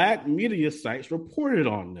 Black media sites reported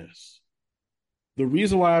on this. The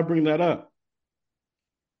reason why I bring that up,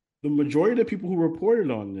 the majority of the people who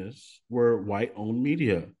reported on this were white-owned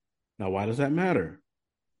media. Now, why does that matter?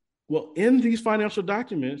 Well, in these financial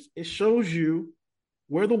documents, it shows you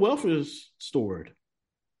where the wealth is stored.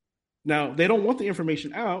 Now, they don't want the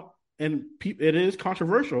information out, and it is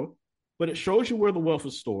controversial, but it shows you where the wealth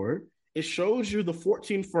is stored. It shows you the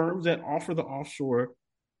 14 firms that offer the offshore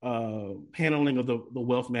handling of the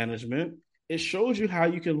wealth management. It shows you how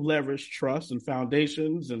you can leverage trusts and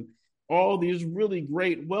foundations and all these really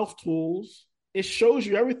great wealth tools. It shows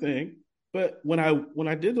you everything. But when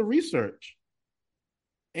I did the research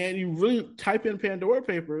and you really type in Pandora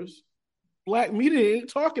Papers, Black media ain't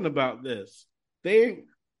talking about this.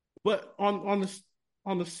 But on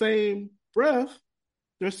the same breath,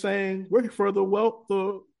 they're saying we're for the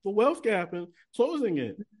wealth gap and closing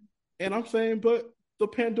it. And I'm saying, but the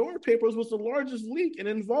Pandora Papers was the largest leak and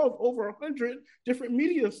involved over 100 different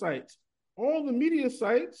media sites. All the media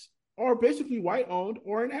sites are basically white owned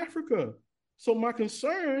or in Africa. So my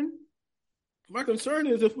concern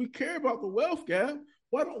is, if we care about the wealth gap,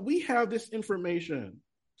 why don't we have this information?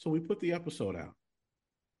 So we put the episode out.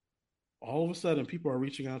 All of a sudden, people are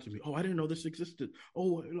reaching out to me. Oh, I didn't know this existed.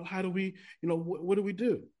 Oh, how do we, what do we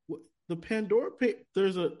do? The Pandora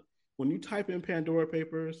when you type in Pandora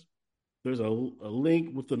Papers, there's a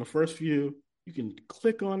link within the first few. You can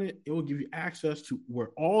click on it. It will give you access to where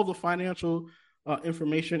all the financial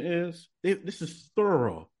information is. This is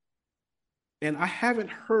thorough. And I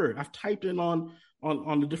haven't heard, I've typed in on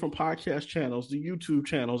the different podcast channels, the YouTube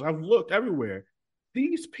channels. I've looked everywhere.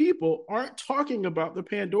 These people aren't talking about the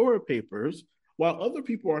Pandora Papers, while other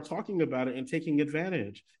people are talking about it and taking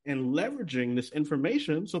advantage and leveraging this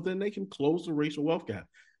information so then they can close the racial wealth gap.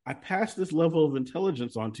 I pass this level of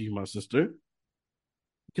intelligence on to you, my sister,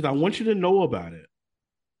 because I want you to know about it.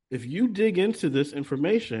 If you dig into this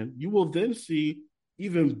information, you will then see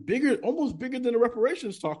even bigger, almost bigger than the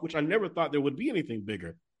reparations talk, which I never thought there would be anything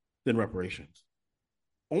bigger than reparations.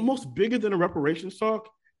 Almost bigger than a reparations talk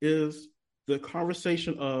is the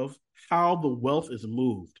conversation of how the wealth is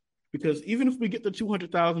moved. Because even if we get the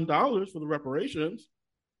 $200,000 for the reparations,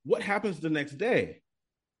 what happens the next day?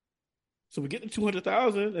 So we get the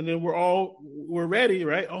 200,000 and then we're ready,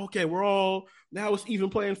 right? Okay, now it's even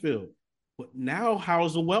playing field. But now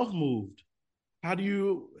how's the wealth moved? How do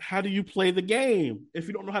you play the game? If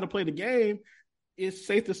you don't know how to play the game, it's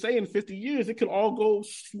safe to say in 50 years it could all go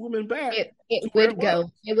swimming back. It would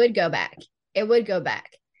go back. It would go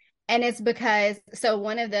back. And it's because, so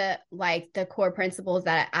one of the core principles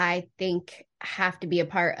that I think have to be a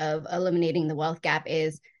part of eliminating the wealth gap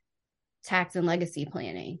is tax and legacy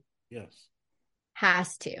planning. Yes.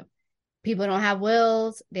 Has to. People don't have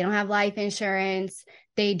wills. They don't have life insurance.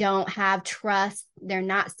 They don't have trust. They're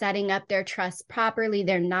not setting up their trust properly.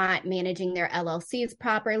 They're not managing their LLCs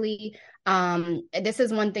properly. This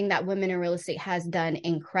is one thing that Women in Real Estate has done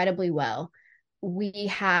incredibly well. We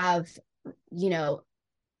have,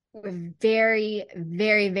 very,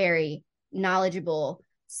 very, very knowledgeable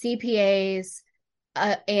CPAs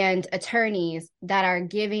and attorneys that are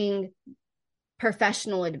giving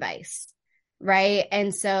professional advice. Right.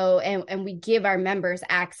 And so, and we give our members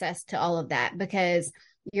access to all of that, because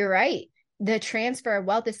you're right. the transfer of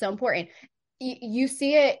wealth is so important. You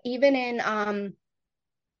see it even in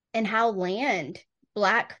how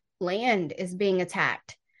Black land is being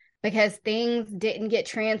attacked because things didn't get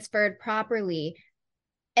transferred properly.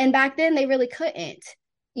 And back then they really couldn't.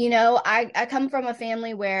 I come from a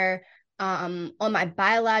family where on my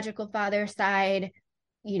biological father's side,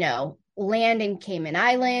 land in Cayman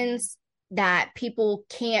Islands that people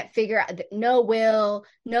can't figure out, no will,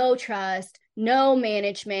 no trust, no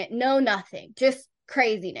management, no nothing, just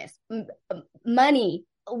craziness. Money,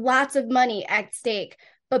 lots of money at stake,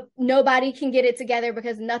 but nobody can get it together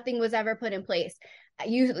because nothing was ever put in place.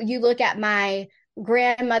 You look at my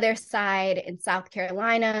grandmother's side in South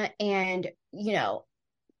Carolina, and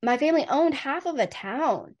my family owned half of a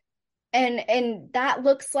town, and that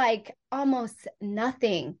looks like almost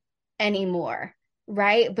nothing anymore,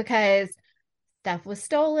 right? Because stuff was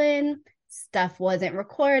stolen, stuff wasn't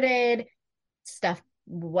recorded, stuff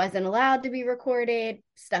wasn't allowed to be recorded,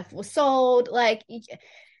 stuff was sold. Like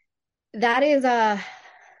that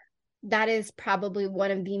is probably one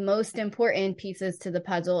of the most important pieces to the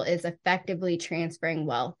puzzle, is effectively transferring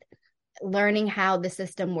wealth, learning how the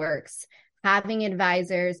system works, having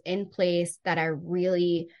advisors in place that are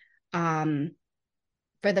really for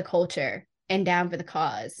the culture and down for the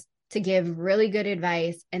cause to give really good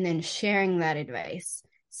advice, and then sharing that advice.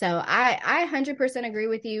 So I 100% agree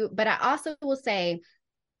with you, but I also will say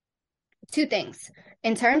two things.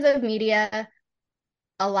 In terms of media,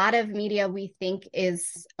 a lot of media we think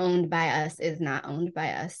is owned by us is not owned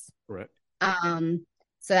by us. Correct. So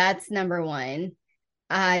that's number one.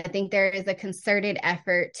 I think there is a concerted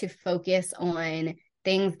effort to focus on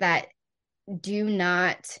things that do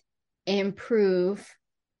not improve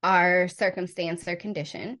our circumstance or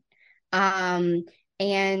condition. And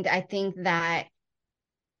I think that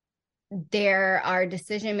there are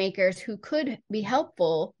decision makers who could be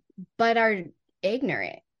helpful, but are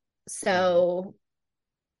ignorant. So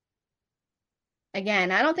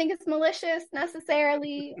again, I don't think it's malicious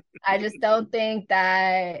necessarily. I just don't think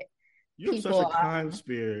that You have such a kind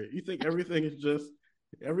spirit. You think everything is just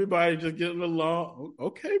everybody just getting along.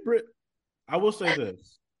 Okay, Britt. I will say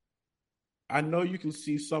this. I know you can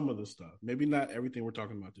see some of the stuff. Maybe not everything we're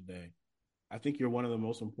talking about today. I think you're one of the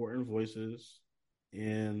most important voices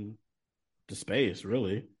in the space,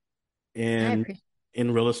 really, in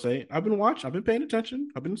real estate. I've been watching. I've been paying attention.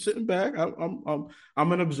 I've been sitting back.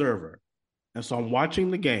 I'm an observer, and so I'm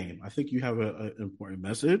watching the game. I think you have an important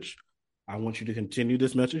message. I want you to continue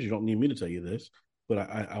this message. You don't need me to tell you this, but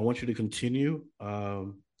I want you to continue.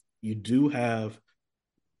 You do have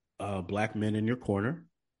Black men in your corner,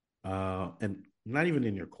 and not even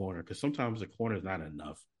in your corner, because sometimes the corner is not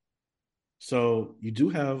enough. So you do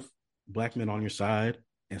have Black men on your side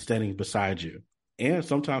and standing beside you, and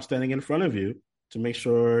sometimes standing in front of you to make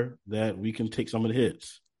sure that we can take some of the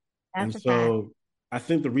hits. That's and so fact. I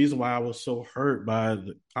think the reason why I was so hurt by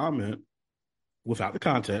the comment without the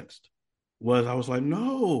context was I was like,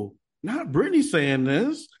 no, not Brittany saying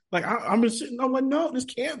this. Like I'm sitting, I'm like, no, this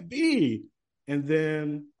can't be. And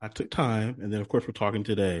then I took time, and then of course we're talking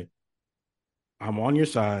today. I'm on your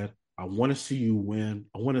side. I want to see you win.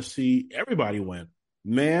 I want to see everybody win.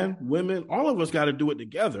 Men, women, all of us got to do it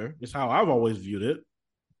together. Is how I've always viewed it.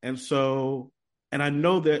 And so, and I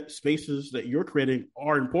know that spaces that you're creating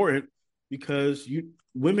are important because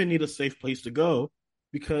women need a safe place to go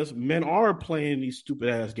because men are playing these stupid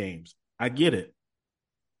ass games. I get it.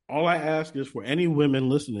 All I ask is for any women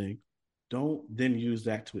listening, don't then use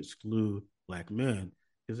that to exclude Black men.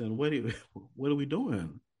 Because then what are we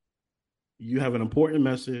doing? You have an important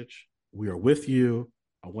message. We are with you.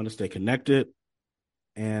 I want to stay connected.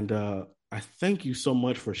 And I thank you so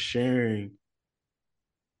much for sharing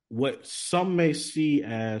what some may see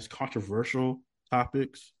as controversial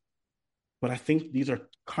topics, but I think these are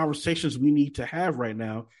conversations we need to have right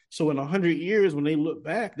now. So in 100 years, when they look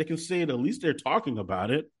back, they can say that at least they're talking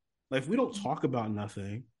about it. Like if we don't talk about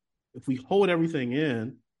nothing, if we hold everything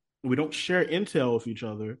in, and we don't share intel with each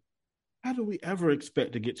other, how do we ever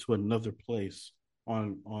expect to get to another place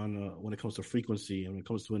on when it comes to frequency and when it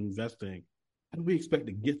comes to investing? How do we expect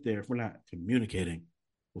to get there if we're not communicating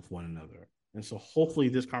with one another? And so hopefully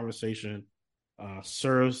this conversation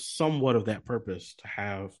serves somewhat of that purpose to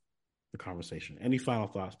have the conversation. Any final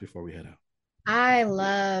thoughts before we head out? I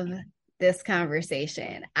love this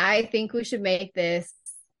conversation. I think we should make this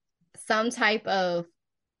some type of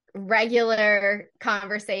regular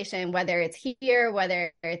conversation, whether it's here,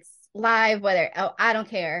 whether it's live, I don't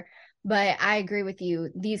care. But I agree with you.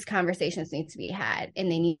 These conversations need to be had,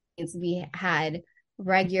 and they need to be had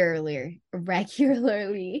regularly.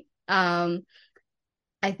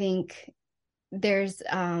 I think there's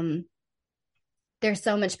there's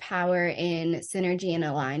so much power in synergy and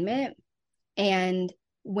alignment. And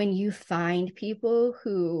when you find people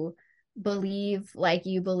who believe like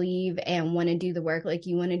you believe and want to do the work like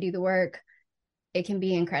you want to do the work, it can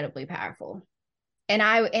be incredibly powerful. And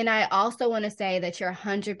I also want to say that you're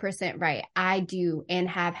 100% right. I do and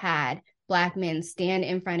have had Black men stand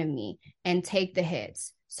in front of me and take the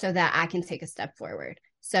hits so that I can take a step forward.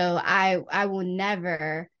 So I will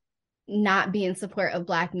never not be in support of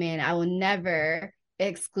Black men. I will never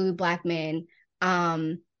exclude Black men.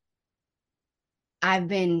 I've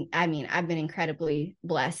been incredibly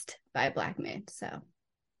blessed by Black men. So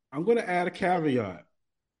I'm going to add a caveat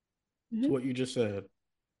to mm-hmm. what you just said,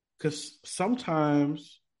 because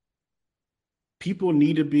sometimes people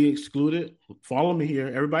need to be excluded. Follow me here,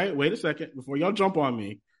 everybody. Wait a second before y'all jump on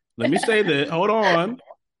me. Let me say that. Hold on.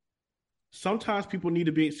 Sometimes people need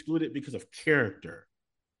to be excluded because of character,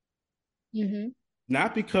 Mm-hmm.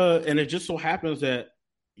 not because, and it just so happens that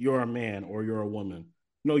you're a man or you're a woman.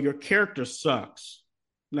 No, your character sucks.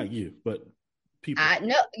 Not you, but people. I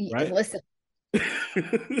know. Right? Listen,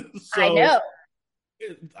 So I know.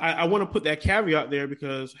 I want to put that caveat there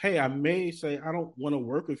because, hey, I may say I don't want to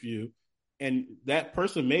work with you, and that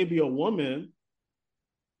person may be a woman,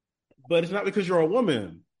 but it's not because you're a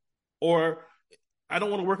woman. Or I don't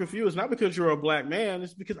want to work with you. It's not because you're a Black man.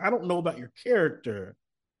 It's because I don't know about your character.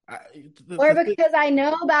 Or because I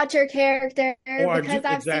know about your character, because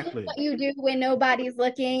I've seen exactly what you do when nobody's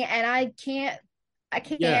looking, and I can't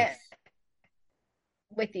yes.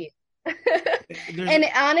 with you. And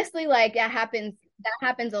honestly, like that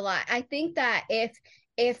happens a lot. I think that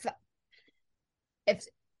if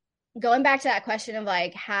going back to that question of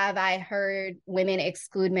like, have I heard women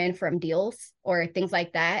exclude men from deals or things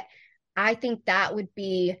like that? I think that would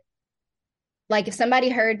be like if somebody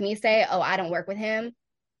heard me say, oh, I don't work with him,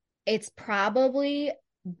 it's probably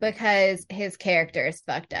because his character is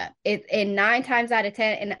fucked up. In 9 times out of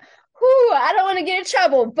 10, and I don't want to get in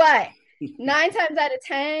trouble, but 9 times out of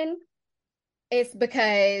 10, it's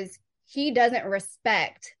because he doesn't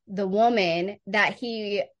respect the woman that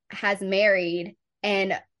he has married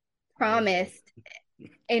and promised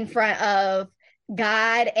in front of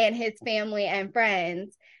God and his family and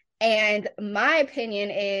friends. And my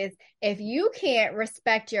opinion is if you can't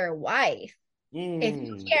respect your wife, if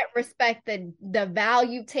you can't respect the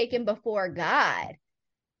value taken before God,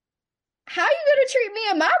 how are you going to treat me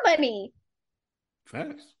and my money?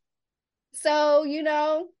 Facts. So,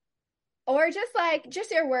 or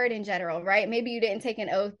just your word in general, right? Maybe you didn't take an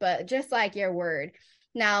oath, but just like your word.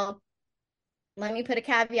 Now, let me put a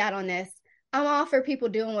caveat on this. I'm all for people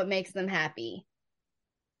doing what makes them happy.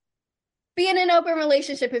 Be in an open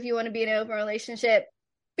relationship if you want to be in an open relationship.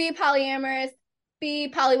 Be polyamorous, be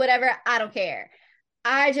poly whatever. I don't care.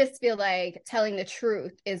 I just feel like telling the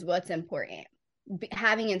truth is what's important.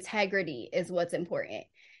 Having integrity is what's important.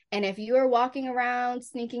 And if you are walking around,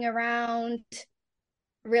 sneaking around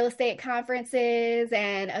real estate conferences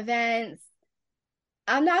and events,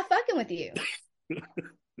 I'm not fucking with you.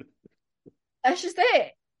 That's just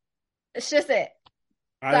it. It's just it.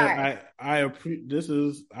 Sorry. I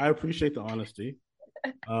appreciate the honesty.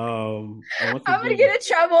 I'm gonna get in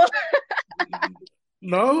trouble.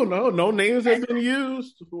 No names have been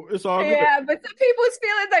used. It's all good. Yeah, but some people's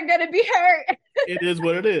feelings are gonna be hurt. It is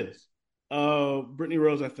what it is. Brittany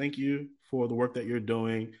Rose, I thank you for the work that you're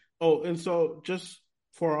doing. Oh, and so just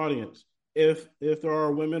for our audience, if there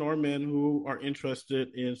are women or men who are interested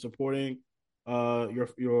in supporting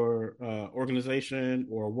your organization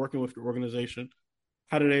or working with your organization,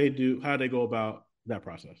 how do they go about that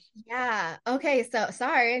process? Yeah. Okay. So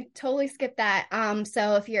sorry, totally skipped that.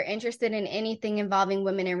 So if you're interested in anything involving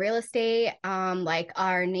women in real estate, like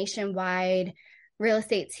our nationwide real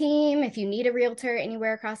estate team, if you need a realtor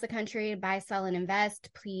anywhere across the country to buy, sell, and invest,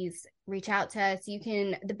 please reach out to us.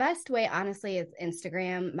 The best way, honestly, is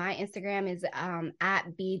Instagram. My Instagram is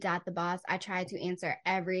at b.theboss. I try to answer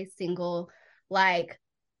every single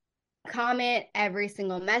comment, every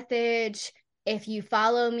single message. If you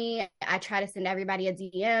follow me, I try to send everybody a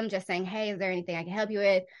DM just saying, hey, is there anything I can help you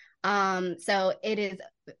with? So it is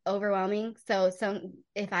overwhelming. So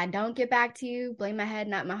if I don't get back to you, blame my head,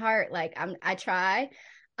 not my heart. I try.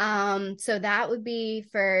 So that would be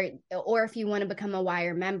or if you want to become a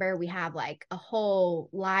Wire member, we have like a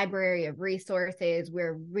whole library of resources. We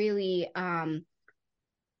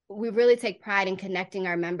really take pride in connecting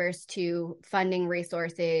our members to funding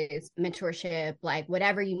resources, mentorship, like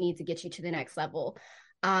whatever you need to get you to the next level.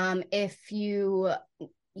 If you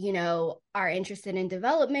are interested in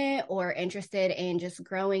development or interested in just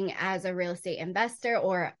growing as a real estate investor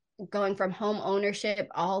or going from home ownership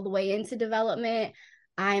all the way into development,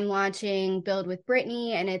 I'm launching Build with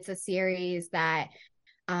Brittany, and it's a series that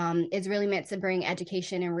is really meant to bring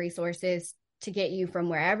education and resources to get you from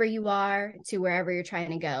wherever you are to wherever you're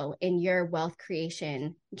trying to go in your wealth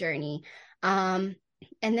creation journey. And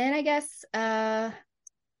then I guess trying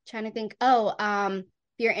to think, if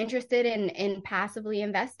you're interested in passively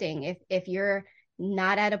investing, if you're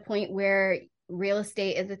not at a point where real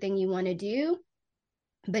estate is the thing you want to do,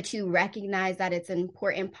 but you recognize that it's an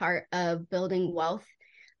important part of building wealth.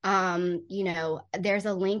 There's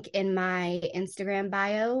a link in my Instagram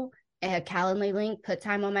bio, a Calendly link. Put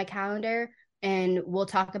time on my calendar, and we'll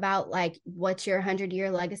talk about like what's your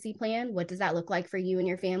 100-year legacy plan. What does that look like for you and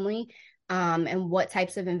your family? And what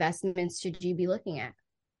types of investments should you be looking at?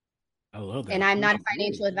 I love that. And I'm not a 100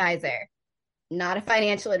 financial years. advisor, not a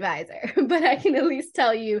financial advisor, but I can at least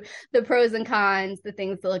tell you the pros and cons, the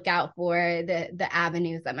things to look out for, the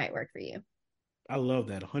avenues that might work for you. I love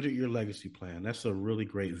that 100-year legacy plan. That's a really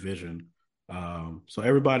great vision. So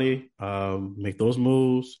everybody, make those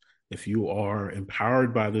moves. If you are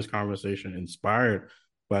empowered by this conversation, inspired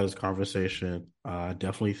by this conversation, I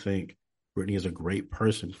definitely think Brittany is a great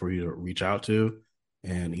person for you to reach out to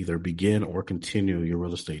and either begin or continue your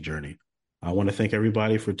real estate journey. I want to thank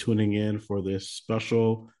everybody for tuning in for this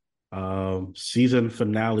special season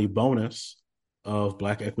finale bonus of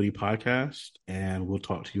Black Equity Podcast, and we'll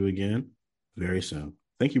talk to you again very soon.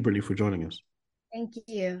 Thank you, Brittany, for joining us. Thank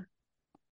you.